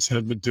movements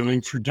have been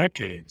doing for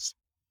decades.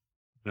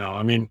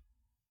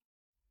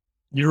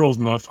 You're old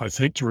enough, I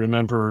think, to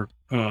remember,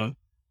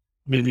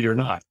 maybe you're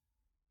not,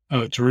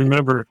 to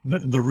remember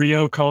the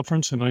Rio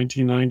conference in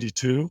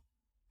 1992.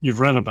 You've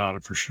read about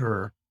it for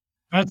sure.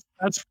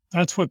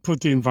 That's what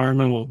put the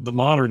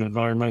modern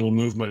environmental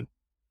movement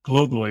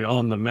globally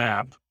on the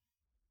map.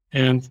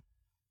 And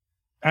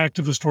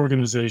activist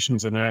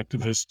organizations and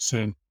activists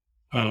and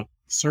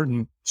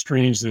certain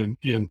strains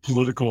in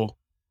political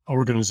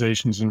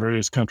organizations in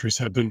various countries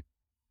have been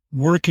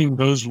working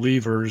those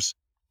levers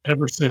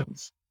ever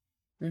since.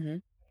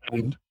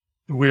 And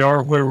we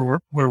are where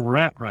we're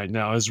at right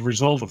now as a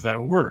result of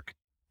that work,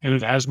 and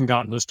it hasn't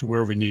gotten us to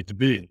where we need to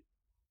be.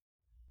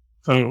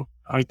 So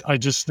I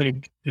just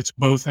think it's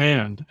both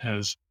and,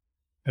 as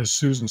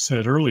Susan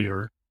said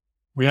earlier,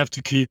 we have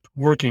to keep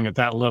working at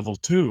that level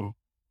too.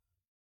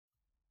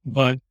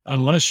 But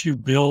unless you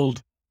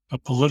build a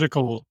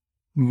political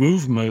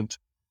movement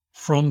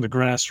from the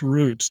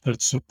grassroots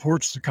that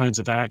supports the kinds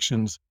of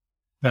actions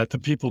that the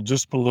people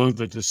just below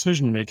the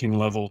decision-making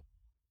level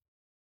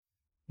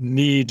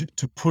need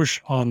to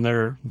push on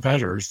their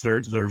betters,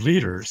 their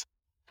leaders,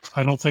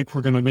 I don't think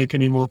we're going to make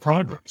any more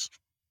progress.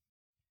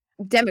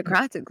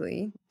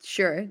 Democratically,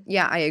 sure.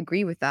 Yeah, I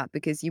agree with that,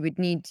 because you would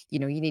need, you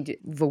need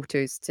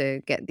voters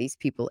to get these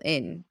people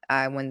in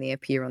when they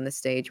appear on the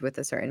stage with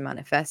a certain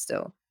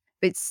manifesto.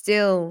 But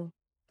still,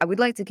 I would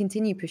like to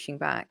continue pushing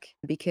back,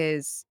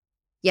 because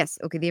yes,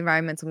 okay, the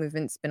environmental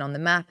movement's been on the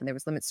map, and there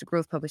was Limits to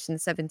Growth published in the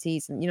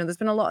 70s. And, there's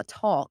been a lot of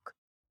talk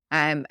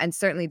And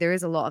certainly there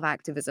is a lot of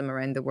activism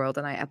around the world,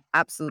 and I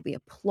absolutely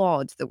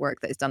applaud the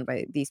work that is done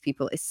by these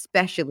people,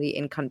 especially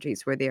in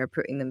countries where they are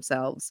putting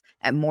themselves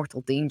at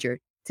mortal danger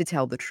to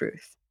tell the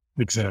truth.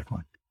 Exactly.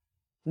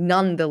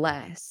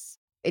 Nonetheless,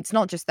 it's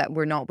not just that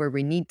we're not where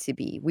we need to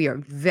be. We are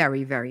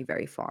very, very,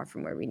 very far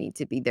from where we need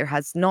to be. There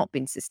has not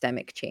been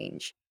systemic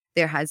change.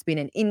 There has been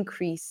an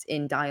increase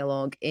in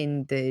dialogue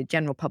in the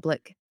general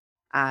public,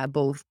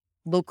 both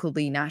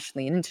locally,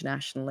 nationally, and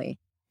internationally.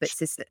 But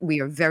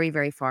we are very,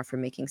 very far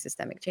from making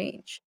systemic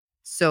change.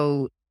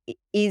 So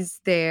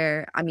is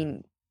there, I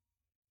mean,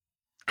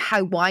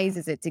 how wise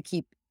is it to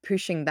keep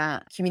pushing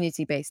that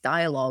community-based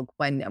dialogue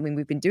when, I mean,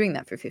 we've been doing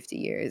that for 50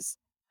 years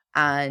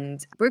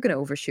and we're going to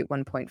overshoot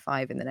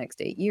 1.5 in the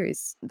next 8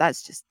 years.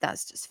 That's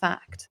just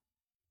fact.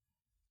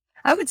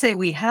 I would say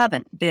we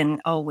haven't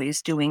been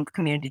always doing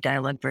community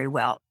dialogue very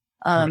well.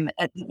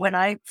 When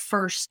I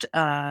first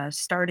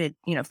started,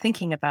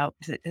 thinking about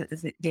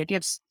the idea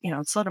of,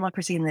 slow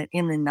democracy in the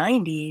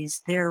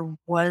 90s, there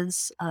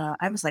was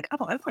I was like,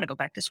 oh, I want to go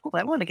back to school.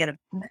 I want to get a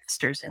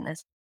master's in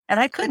this, and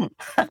I couldn't.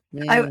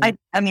 Yeah.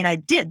 I mean, I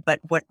did,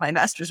 but what my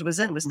master's was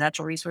in was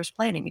natural resource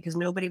planning because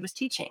nobody was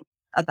teaching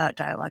about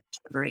dialogue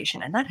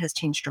deliberation, and that has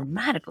changed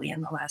dramatically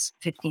in the last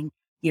 15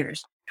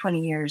 years,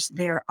 20 years.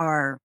 There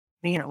are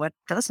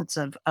dozens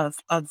of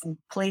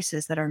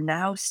places that are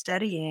now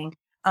studying.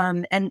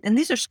 And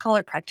these are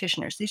scholar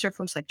practitioners. These are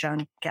folks like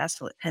John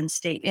Gaskell at Penn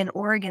State. In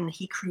Oregon,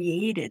 he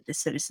created the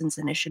Citizens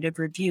Initiative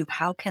Review.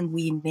 How can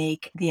we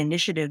make the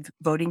initiative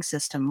voting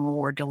system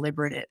more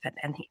deliberative?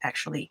 And he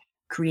actually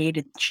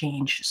created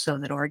change so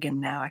that Oregon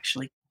now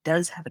actually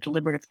does have a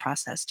deliberative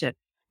process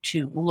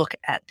to look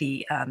at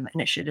the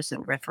initiatives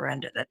and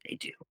referenda that they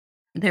do.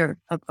 There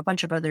are a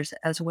bunch of others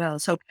as well.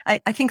 So I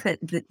think that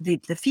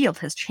the field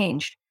has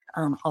changed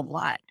a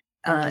lot.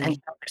 And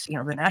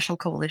the National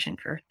Coalition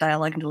for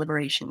Dialogue and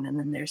Deliberation, and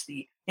then there's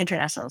the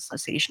International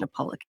Association of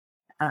Public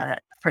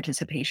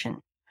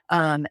Participation.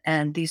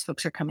 And these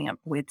folks are coming up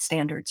with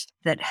standards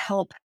that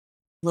help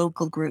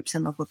local groups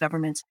and local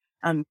governments,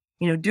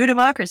 do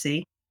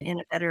democracy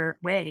in a better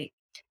way.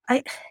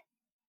 I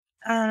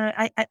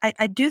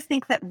do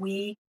think that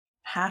we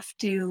have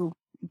to,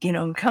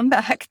 come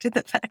back to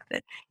the fact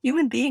that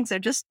human beings are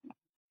just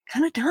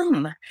kind of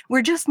dumb.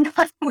 We're just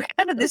not.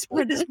 We're this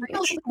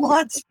really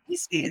flawed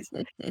species,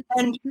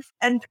 and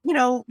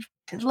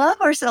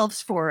love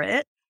ourselves for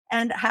it.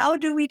 And how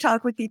do we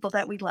talk with people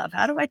that we love?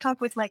 How do I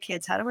talk with my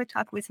kids? How do I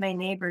talk with my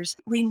neighbors?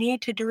 We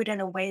need to do it in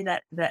a way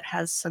that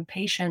has some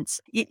patience.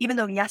 Even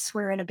though, yes,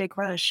 we're in a big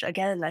rush.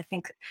 Again, I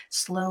think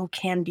slow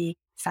can be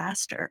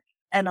faster,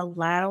 and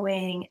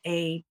allowing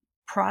a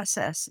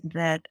process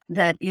that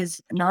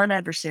is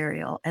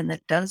non-adversarial and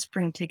that does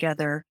bring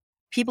together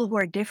people who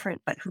are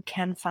different, but who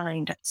can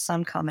find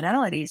some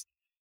commonalities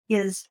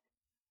is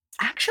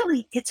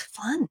actually, it's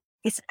fun.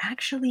 It's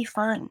actually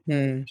fun.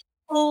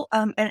 Well,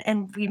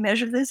 and we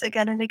measure this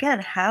again and again.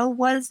 How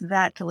was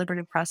that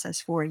deliberative process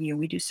for you?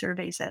 We do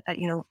surveys at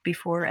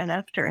before and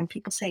after, and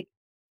people say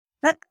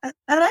that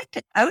I liked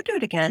it. I would do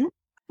it again,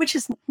 which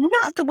is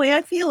not the way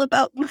I feel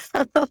about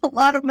a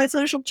lot of my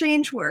social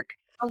change work.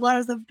 A lot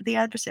of the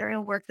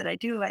adversarial work that I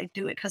do it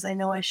because I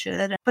know I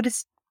should, but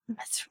it's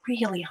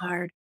really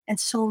hard. And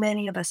so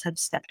many of us have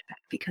stepped back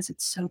because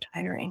it's so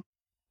tiring.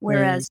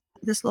 Whereas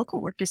this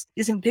local work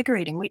is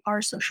invigorating. We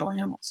are social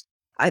animals.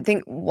 I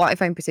think what I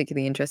find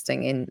particularly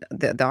interesting in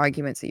the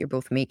arguments that you're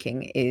both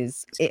making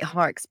is it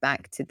harks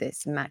back to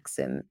this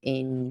maxim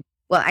in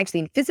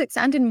physics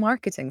and in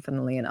marketing,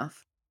 funnily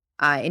enough.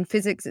 In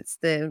physics, it's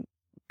the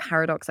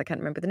paradox I can't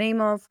remember the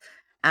name of.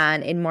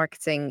 And in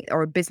marketing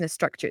or business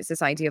structure, it's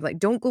this idea of like,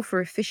 don't go for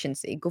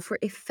efficiency, go for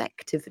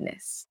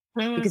effectiveness.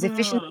 Because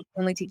efficiency will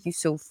only take you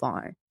so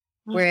far.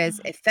 Whereas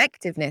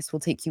effectiveness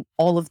will take you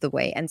all of the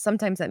way. And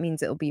sometimes that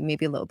means it'll be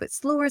maybe a little bit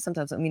slower.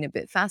 Sometimes it'll mean a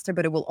bit faster,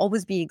 but it will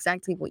always be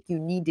exactly what you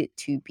need it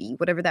to be,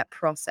 whatever that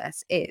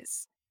process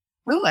is.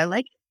 Oh, I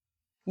like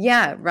it.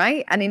 Yeah,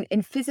 right. And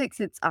in physics,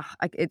 it's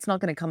not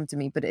going to come to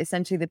me, but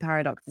essentially the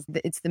paradox is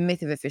it's the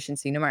myth of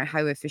efficiency. No matter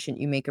how efficient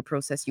you make a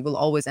process, you will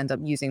always end up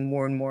using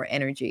more and more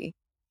energy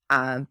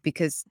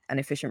because an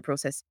efficient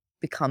process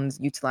becomes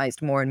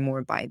utilized more and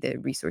more by the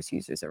resource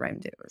users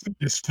around it.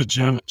 It's the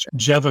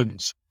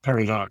Jevons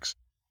paradox.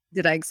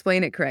 Did I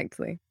explain it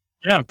correctly?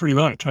 Yeah, pretty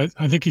much. I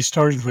think he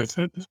started with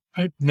it.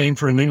 Named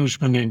for an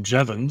Englishman named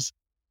Jevons,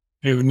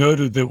 who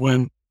noted that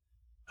when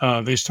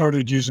they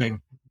started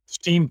using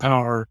steam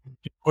power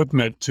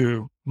equipment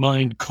to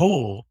mine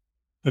coal,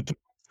 that the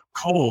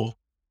coal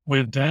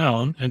went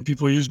down and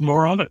people used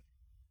more of it.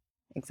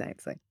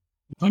 Exactly.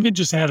 Let me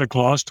just add a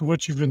gloss to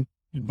what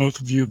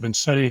both of you have been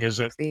saying is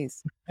that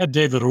Please. I had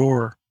David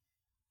Orr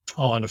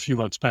on a few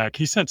months back.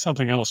 He said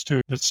something else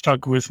too that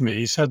stuck with me.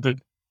 He said that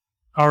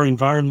our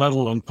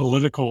environmental and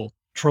political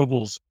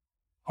troubles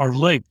are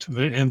linked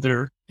and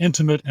they're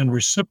intimate and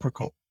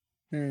reciprocal.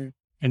 And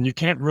you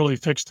can't really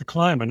fix the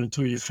climate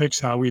until you fix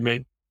how we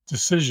make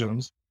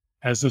decisions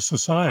as a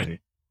society.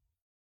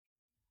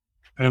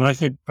 And I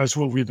think that's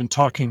what we've been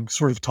talking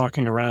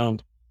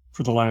around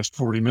for the last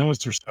 40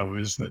 minutes or so,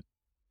 is that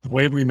the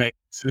way we make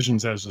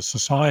decisions as a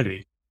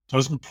society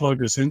doesn't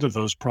plug us into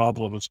those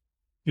problems.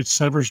 It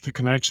severs the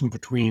connection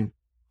between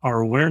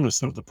our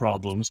awareness of the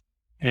problems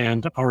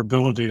and our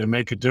ability to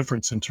make a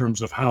difference in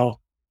terms of how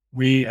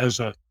we as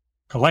a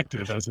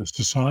collective, as a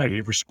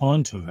society,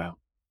 respond to them.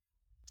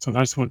 So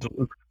that's what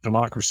deliberative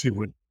democracy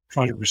would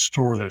try to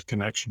restore that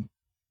connection.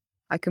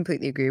 I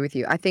completely agree with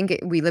you. I think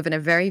we live in a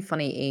very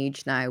funny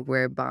age now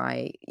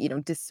whereby,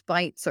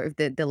 despite sort of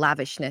the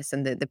lavishness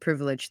and the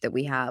privilege that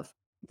we have,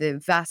 the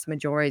vast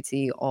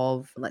majority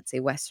of, let's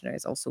say,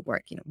 Westerners also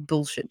work,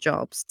 bullshit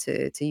jobs,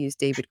 to use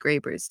David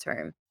Graeber's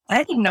term.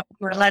 I didn't know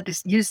we were allowed to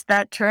use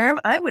that term.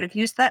 I would have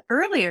used that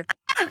earlier.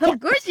 Of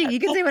course, you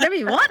can say whatever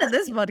you want in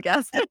this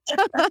podcast.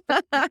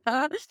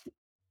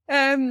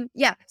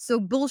 Yeah, so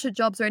bullshit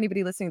jobs, for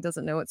anybody listening who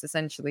doesn't know, it's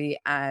essentially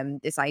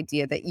this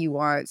idea that you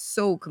are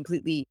so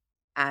completely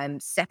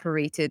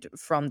separated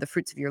from the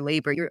fruits of your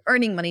labor. You're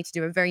earning money to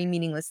do a very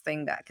meaningless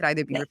thing that could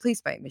either be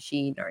replaced by a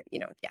machine or,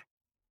 yeah.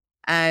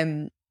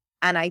 And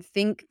I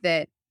think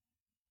that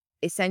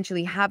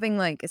essentially having,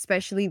 like,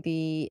 especially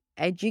the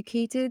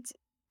educated,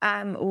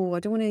 I don't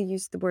want to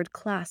use the word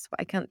class, but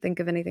I can't think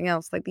of anything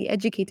else, like the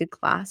educated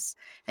class,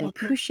 and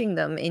pushing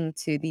them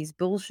into these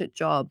bullshit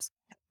jobs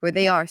where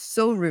they are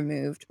so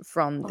removed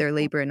from their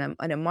labor in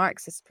a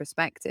Marxist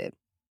perspective.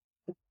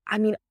 I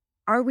mean,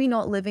 are we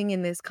not living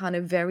in this kind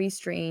of very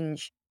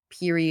strange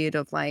period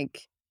of,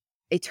 like,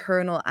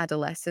 eternal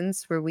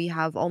adolescence where we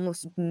have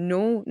almost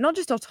no, not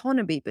just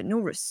autonomy, but no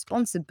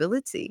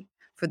responsibility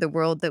for the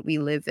world that we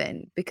live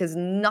in, because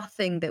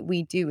nothing that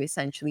we do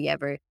essentially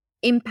ever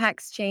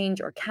impacts change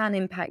or can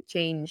impact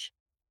change.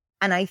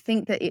 And I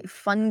think that it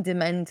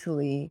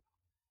fundamentally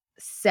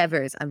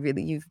severs,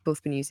 you've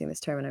both been using this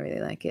term and I really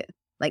like it,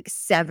 like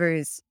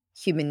severs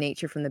human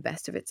nature from the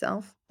best of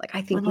itself. Like,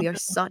 I think we are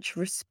such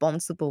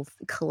responsible,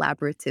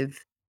 collaborative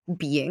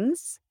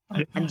beings.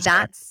 And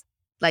that's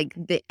like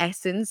the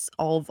essence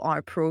of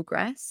our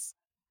progress.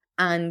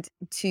 And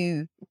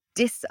to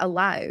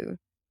disallow,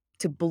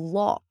 to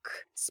block,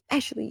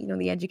 especially,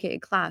 the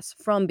educated class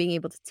from being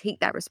able to take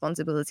that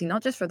responsibility,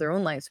 not just for their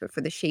own lives, but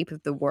for the shape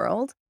of the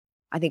world,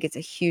 I think it's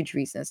a huge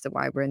reason as to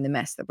why we're in the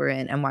mess that we're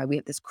in and why we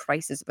have this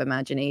crisis of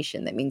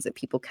imagination that means that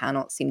people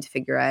cannot seem to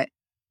figure out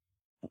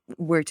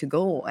where to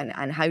go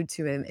and how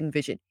to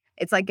envision.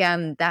 It's like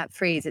that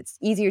phrase, it's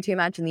easier to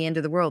imagine the end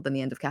of the world than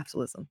the end of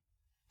capitalism.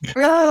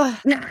 I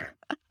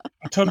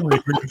totally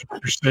agree with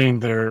what you're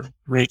saying there,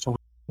 Rachel.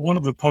 One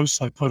of the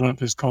posts I put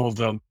up is called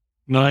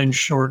 9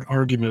 Short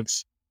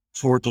Arguments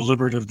for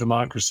Deliberative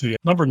Democracy.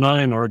 Number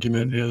 9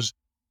 argument is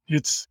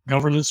it's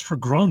governance for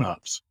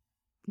grown-ups.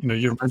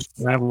 Your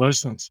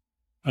adolescence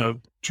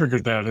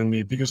triggered that in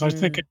me because I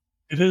think it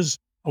is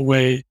a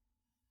way,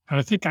 and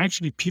I think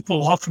actually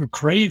people often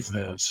crave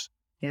this.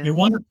 Yeah. They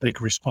want to take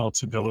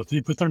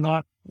responsibility, but they're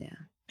not Yeah.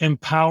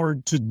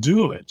 empowered to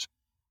do it.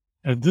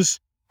 And this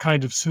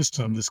kind of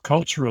system, this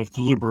culture of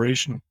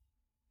deliberation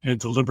and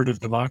deliberative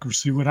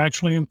democracy would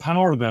actually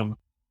empower them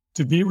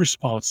to be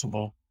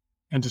responsible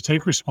and to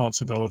take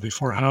responsibility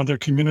for how their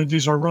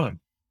communities are run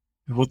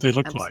and what they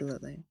look like.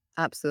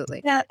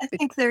 Absolutely. Yeah, I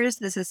think there is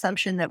this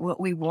assumption that what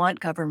we want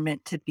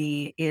government to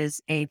be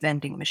is a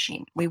vending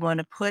machine. We want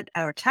to put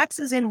our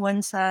taxes in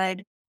one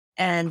side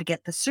and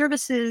get the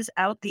services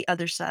out the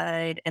other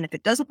side. And if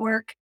it doesn't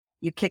work,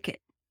 you kick it.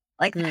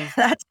 Like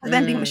that's the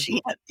vending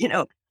machine,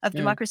 of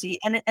democracy.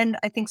 And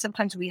I think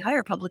sometimes we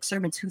hire public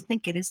servants who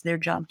think it is their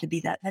job to be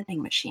that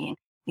vending machine.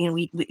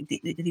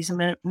 These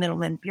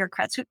middlemen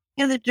bureaucrats who,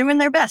 they're doing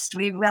their best.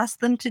 We've asked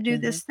them to do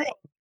this thing.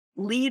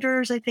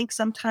 Leaders, I think,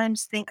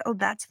 sometimes think, oh,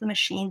 that's the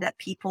machine that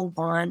people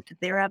want.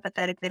 They're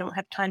apathetic. They don't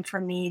have time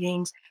for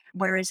meetings.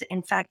 Whereas,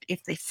 in fact,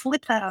 if they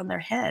flip that on their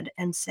head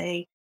and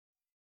say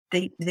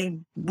they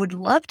would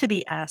love to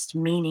be asked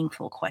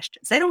meaningful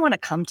questions. They don't want to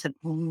come to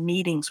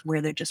meetings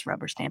where they're just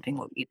rubber stamping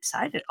what we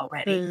decided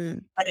already.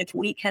 But if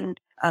we can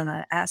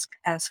ask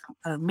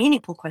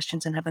meaningful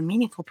questions and have a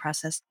meaningful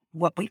process,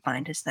 what we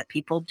find is that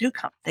people do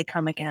come. They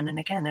come again and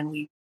again, and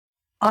we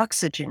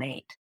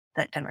oxygenate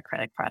that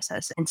democratic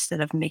process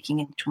instead of making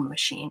it into a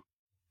machine.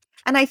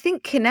 And I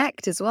think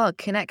connect as well,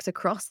 connect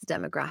across the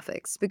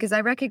demographics, because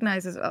I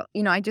recognize as well,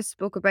 I just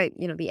spoke about,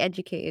 the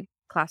educated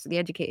class or the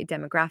educated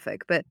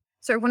demographic, but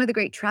sort of one of the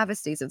great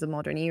travesties of the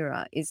modern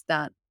era is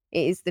that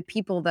it is the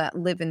people that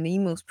live in the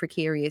most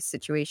precarious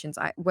situations,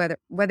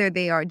 whether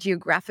they are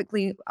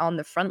geographically on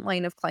the front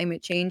line of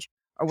climate change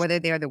or whether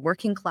they are the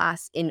working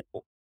class in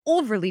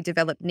overly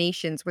developed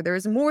nations where there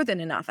is more than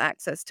enough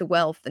access to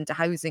wealth and to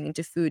housing and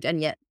to food. And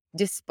yet,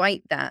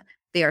 despite that,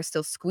 they are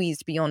still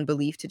squeezed beyond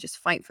belief to just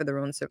fight for their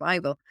own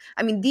survival.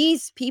 I mean,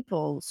 these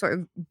people sort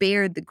of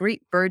bear the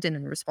great burden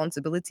and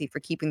responsibility for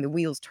keeping the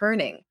wheels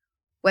turning,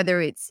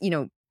 whether it's,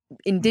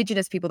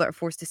 indigenous people that are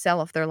forced to sell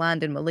off their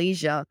land in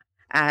Malaysia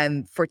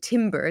for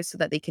timber so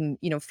that they can,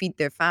 feed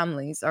their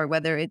families, or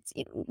whether it's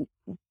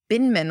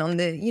binmen on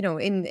the,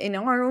 in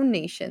our own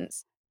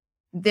nations.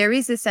 There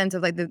is a sense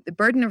of like the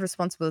burden of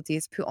responsibility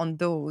is put on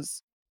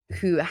those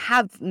who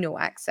have no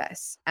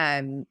access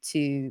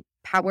to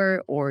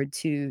power or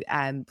to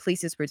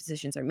places where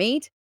decisions are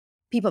made.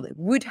 people that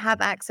would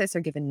have access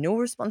are given no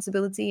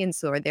responsibility and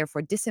so are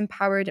therefore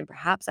disempowered and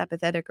perhaps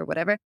apathetic or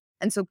whatever.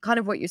 And so kind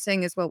of what you're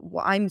saying is, well,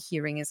 what I'm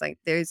hearing is like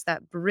there's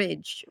that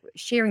bridge,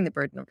 sharing the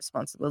burden of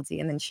responsibility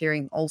and then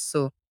sharing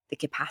also the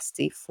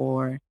capacity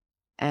for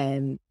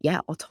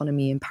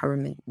autonomy,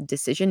 empowerment,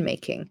 decision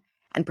making,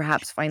 and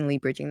perhaps finally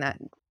bridging that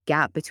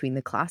gap between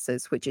the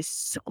classes, which is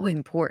so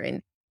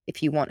important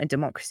if you want a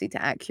democracy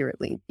to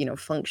accurately,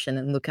 function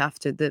and look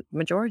after the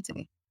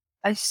majority.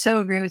 I so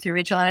agree with you,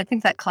 Rachel. And I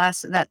think that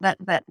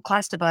that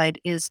class divide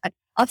is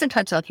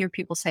oftentimes I'll hear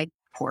people say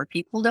poor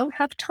people don't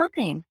have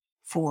time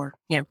for,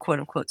 quote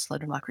unquote, slow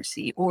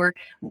democracy. Or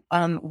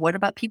what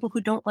about people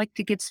who don't like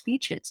to give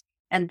speeches?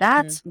 And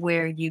that's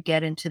where you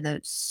get into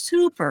the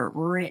super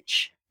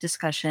rich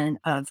discussion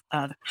of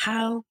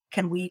how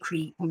can we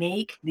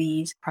make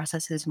these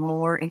processes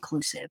more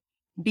inclusive?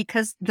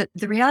 Because the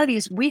reality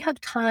is we have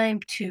time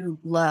to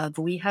love,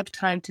 we have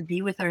time to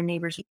be with our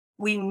neighbors.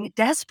 We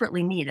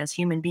desperately need as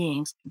human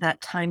beings that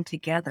time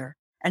together.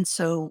 And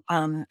so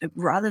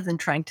rather than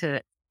trying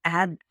to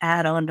add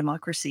on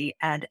democracy,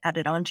 add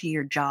it onto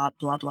your job,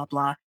 blah, blah,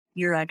 blah,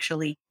 you're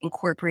actually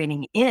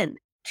incorporating in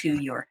to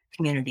your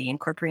community,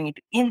 incorporating it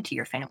into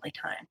your family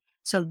time.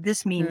 So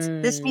this means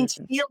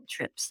field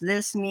trips.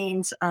 This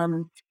means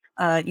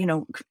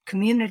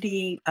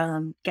community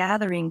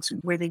gatherings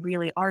where they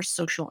really are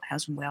social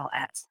as well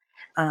as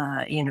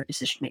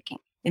decision making.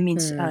 It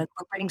means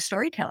incorporating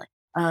storytelling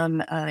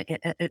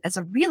as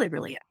a really,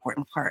 really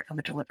important part of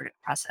the deliberative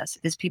process.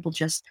 Is people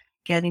just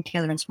getting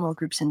together in small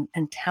groups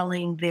and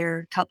telling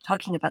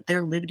talking about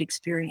their lived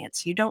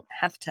experience. You don't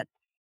have to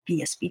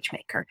be a speech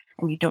maker,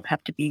 and you don't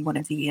have to be one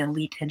of the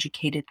elite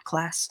educated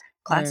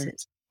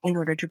classes in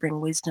order to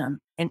bring wisdom.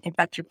 And in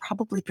fact, you're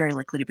probably very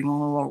likely to bring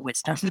more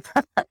wisdom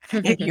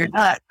if you're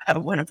not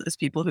one of those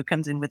people who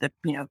comes in with a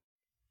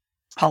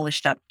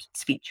polished up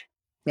speech.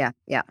 Yeah.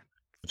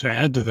 To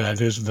add to that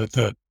is that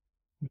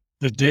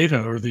the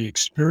data or the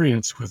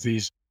experience with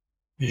these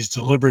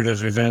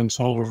deliberative events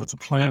all over the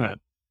planet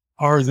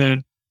are that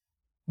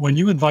when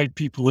you invite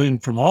people in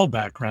from all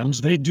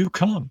backgrounds, they do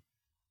come.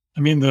 I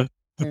mean, the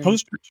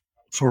poster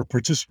for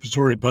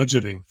participatory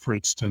budgeting, for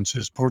instance,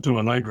 is Porto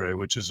Alegre,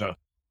 which is a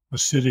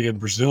city in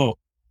Brazil,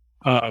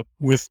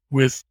 with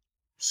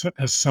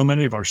as so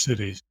many of our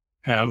cities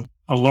have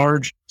a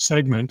large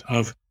segment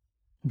of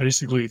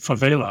basically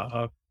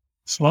favela,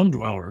 slum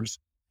dwellers,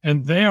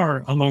 and they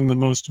are among the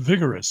most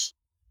vigorous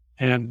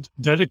and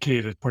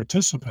dedicated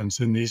participants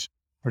in these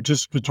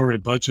participatory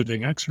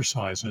budgeting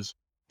exercises.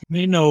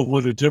 They know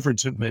what a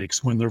difference it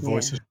makes when their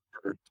voices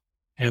are heard,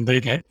 and they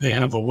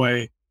have a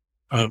way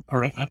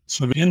or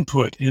some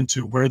input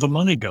into where the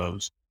money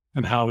goes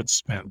and how it's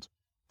spent,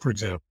 for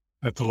example,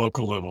 at the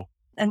local level.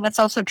 And that's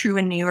also true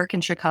in New York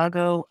and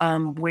Chicago,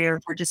 where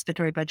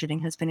participatory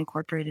budgeting has been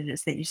incorporated,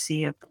 is that you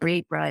see a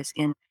great rise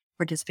in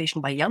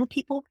participation by young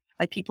people,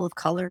 by people of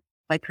color,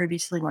 by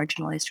previously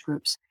marginalized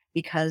groups,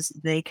 because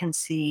they can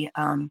see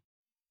the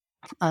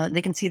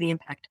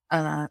impact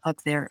of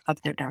their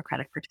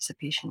democratic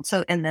participation.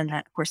 So, and then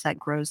that, of course, that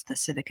grows the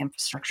civic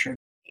infrastructure,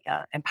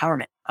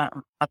 empowerment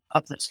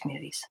of those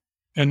communities.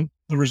 And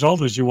the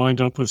result is you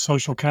wind up with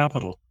social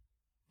capital.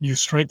 You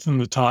strengthen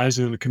the ties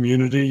in the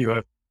community. You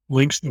have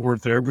links that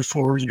weren't there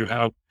before. You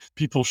have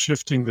people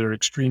shifting their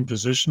extreme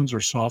positions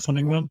or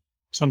softening them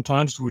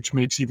sometimes, which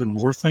makes even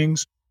more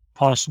things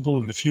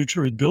possible in the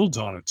future. It builds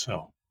on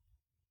itself.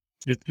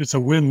 It's a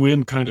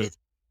win-win kind of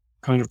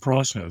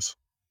process.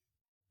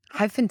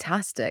 How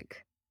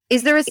fantastic.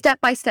 Is there a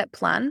step-by-step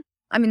plan?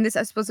 I mean, I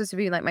suppose this would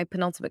be like my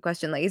penultimate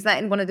question. Like, is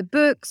that in one of the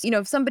books?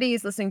 If somebody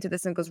is listening to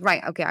this and goes,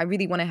 right, okay, I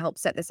really want to help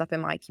set this up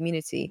in my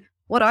community.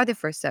 What are the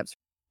first steps?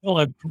 Well,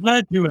 I'm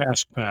glad you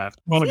asked that.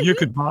 Well, you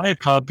could buy a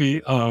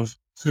copy of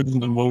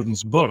Susan and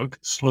Woden's book,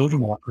 Slow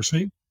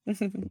Democracy.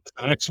 It's an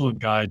excellent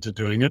guide to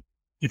doing it.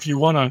 If you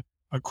want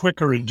a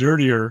quicker and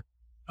dirtier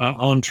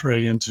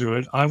entree into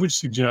it, I would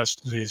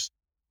suggest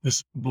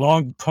this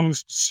blog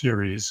post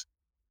series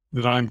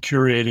that I'm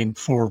curating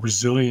for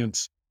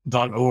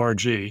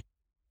resilience.org,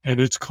 and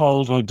it's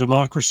called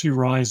Democracy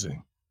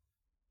Rising.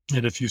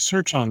 And if you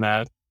search on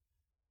that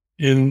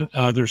in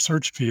their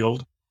search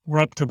field, we're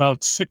up to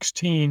about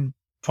 16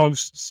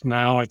 posts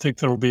now. I think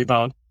there will be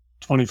about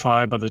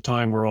 25 by the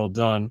time we're all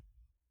done.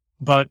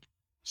 But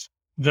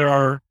there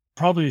are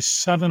probably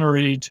 7 or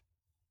 8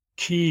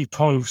 key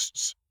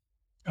posts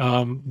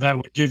that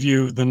would give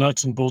you the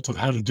nuts and bolts of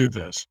how to do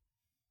this.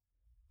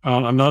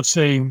 I'm not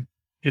saying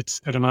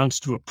it amounts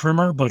to a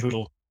primer, but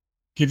it'll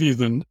give you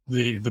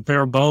the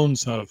bare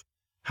bones of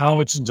how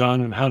it's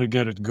done and how to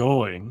get it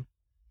going,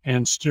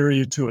 and steer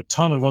you to a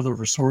ton of other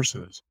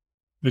resources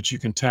that you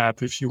can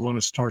tap if you want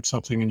to start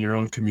something in your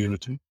own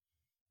community.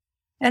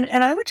 And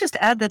I would just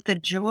add that the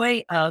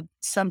joy of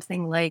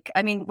something like,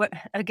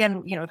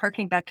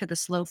 harkening back to the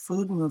slow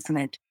food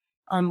movement,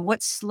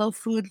 what slow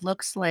food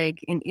looks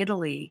like in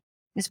Italy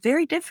is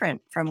very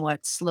different from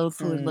what slow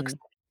food looks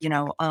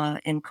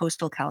like, in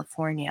coastal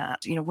California.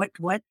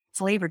 What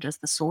flavor does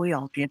the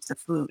soil give the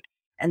food?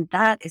 And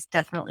that is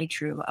definitely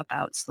true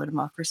about slow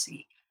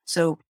democracy.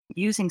 So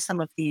using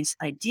some of these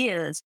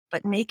ideas,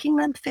 but making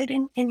them fit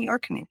in your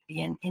community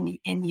and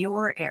in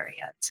your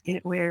area,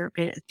 where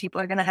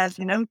people are going to have,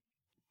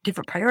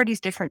 different priorities,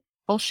 different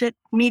bullshit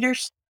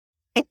meters,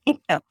 you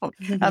know,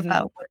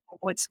 about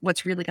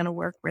what's really going to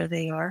work where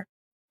they are,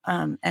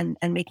 and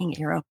making it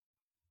your own.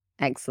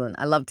 Excellent.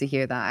 I love to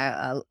hear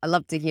that. I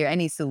love to hear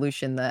any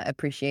solution that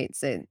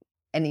appreciates it.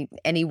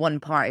 Any one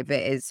part of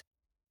it is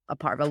a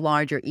part of a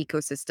larger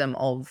ecosystem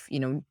of,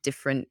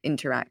 different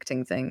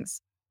interacting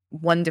things.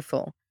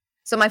 Wonderful.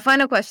 So my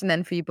final question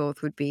then for you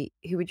both would be,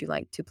 who would you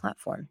like to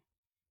platform?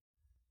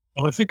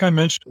 Well, I think I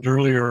mentioned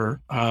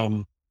earlier,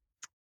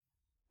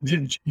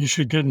 you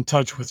should get in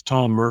touch with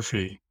Tom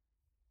Murphy.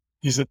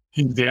 He's the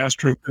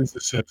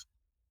astrophysicist,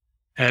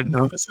 and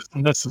no, this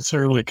isn't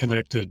necessarily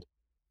connected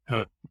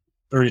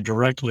very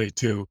directly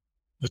to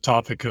the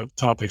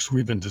topics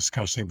we've been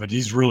discussing, but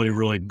he's really,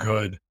 really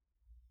good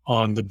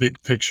on the big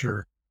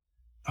picture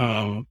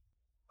of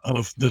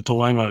the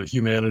dilemma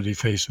humanity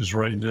faces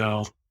right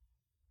now.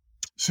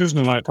 Susan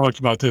and I talked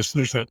about this.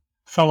 There's that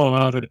fellow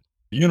out at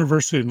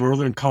University of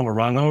Northern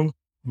Colorado,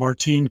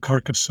 Martin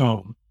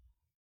Carcassonne,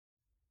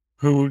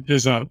 who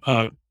is a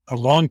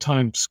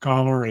longtime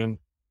scholar and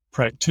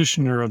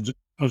practitioner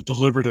of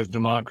deliberative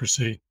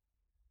democracy.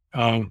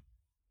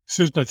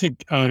 Susan, I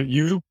think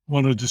you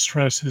wanted to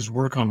stress his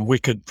work on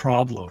wicked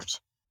problems,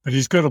 but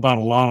he's good about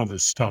a lot of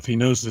this stuff. He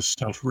knows this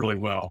stuff really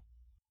well.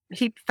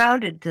 He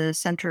founded the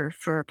Center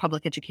for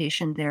Public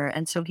Education there,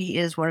 and so he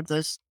is one of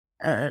those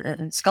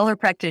scholar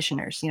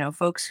practitioners,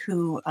 folks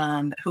who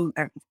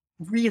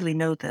really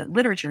know the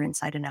literature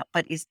inside and out,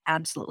 but is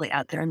absolutely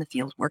out there in the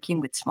field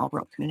working with small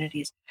rural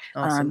communities.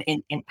 Awesome.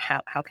 And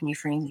how can you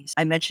frame these?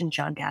 I mentioned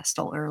John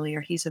Gastel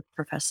earlier. He's a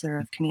professor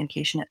of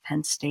communication at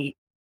Penn State.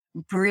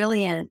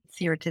 Brilliant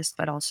theoretist,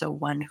 but also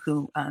one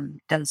who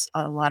does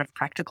a lot of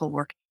practical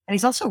work. And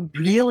he's also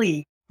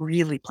really,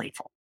 really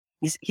playful.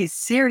 He's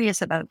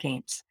serious about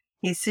games.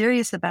 He's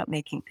serious about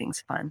making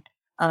things fun.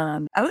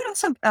 I would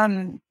also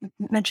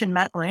mention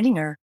Matt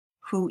Leininger,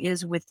 who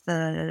is with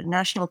the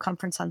National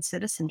Conference on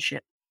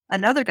Citizenship.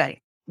 Another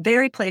guy,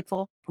 very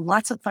playful,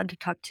 lots of fun to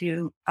talk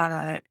to,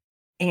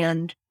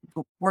 and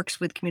works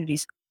with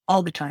communities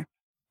all the time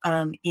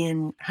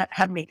in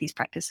how to make these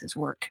practices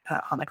work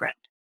on the ground.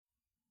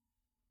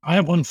 I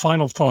have one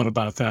final thought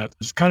about that.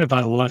 It's kind of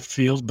out of left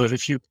field, but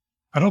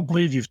I don't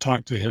believe you've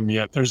talked to him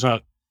yet. There's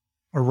a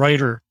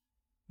writer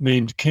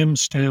named Kim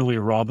Stanley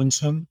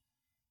Robinson,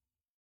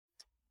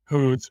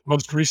 whose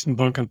most recent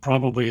book and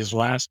probably his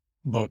last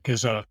book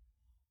is a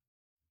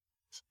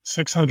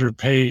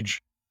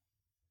 600-page,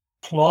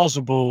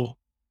 plausible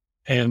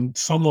and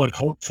somewhat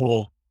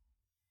hopeful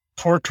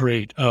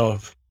portrait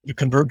of the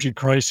convergent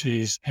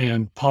crises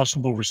and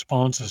possible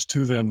responses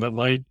to them that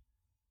might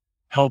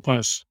help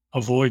us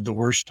avoid the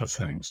worst of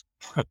things.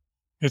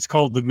 It's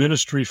called The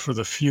Ministry for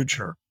the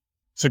Future.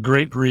 It's a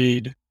great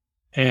read,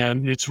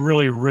 and it's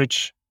really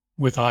rich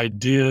with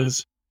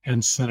ideas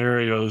and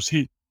scenarios.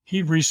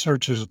 He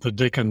researches the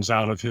dickens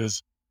out of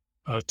his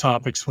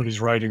topics when he's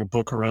writing a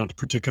book around a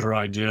particular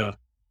idea.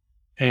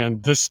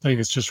 And this thing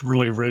is just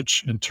really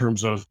rich in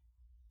terms of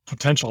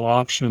potential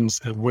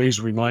options and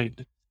ways we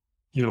might,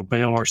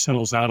 bail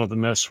ourselves out of the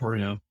mess we're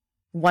in.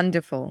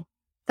 Wonderful.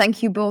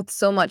 Thank you both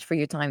so much for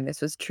your time.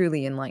 This was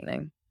truly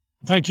enlightening.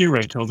 Thank you,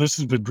 Rachel. This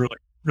has been really,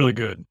 really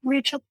good.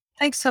 Rachel,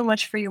 thanks so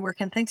much for your work,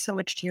 and thanks so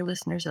much to your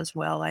listeners as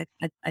well. I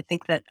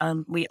think that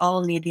we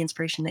all need the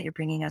inspiration that you're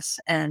bringing us,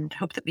 and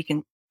hope that we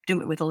can do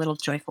it with a little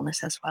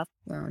joyfulness as well.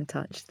 Well in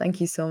touch. Thank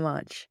you so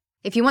much.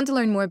 If you want to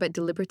learn more about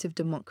deliberative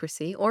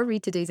democracy or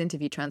read today's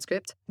interview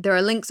transcript, there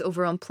are links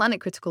over on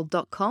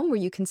planetcritical.com where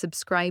you can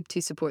subscribe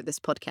to support this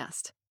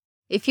podcast.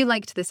 If you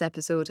liked this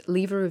episode,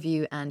 leave a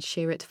review and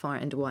share it far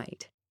and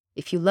wide.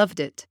 If you loved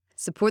it,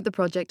 support the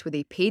project with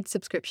a paid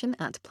subscription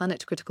at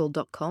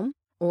planetcritical.com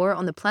or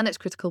on the Planet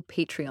Critical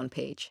Patreon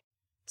page.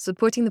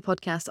 Supporting the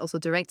podcast also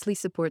directly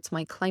supports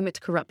my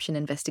climate corruption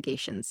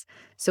investigations,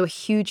 so a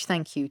huge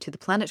thank you to the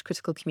Planet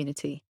Critical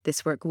community.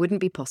 This work wouldn't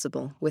be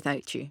possible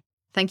without you.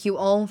 Thank you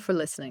all for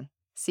listening.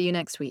 See you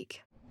next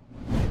week.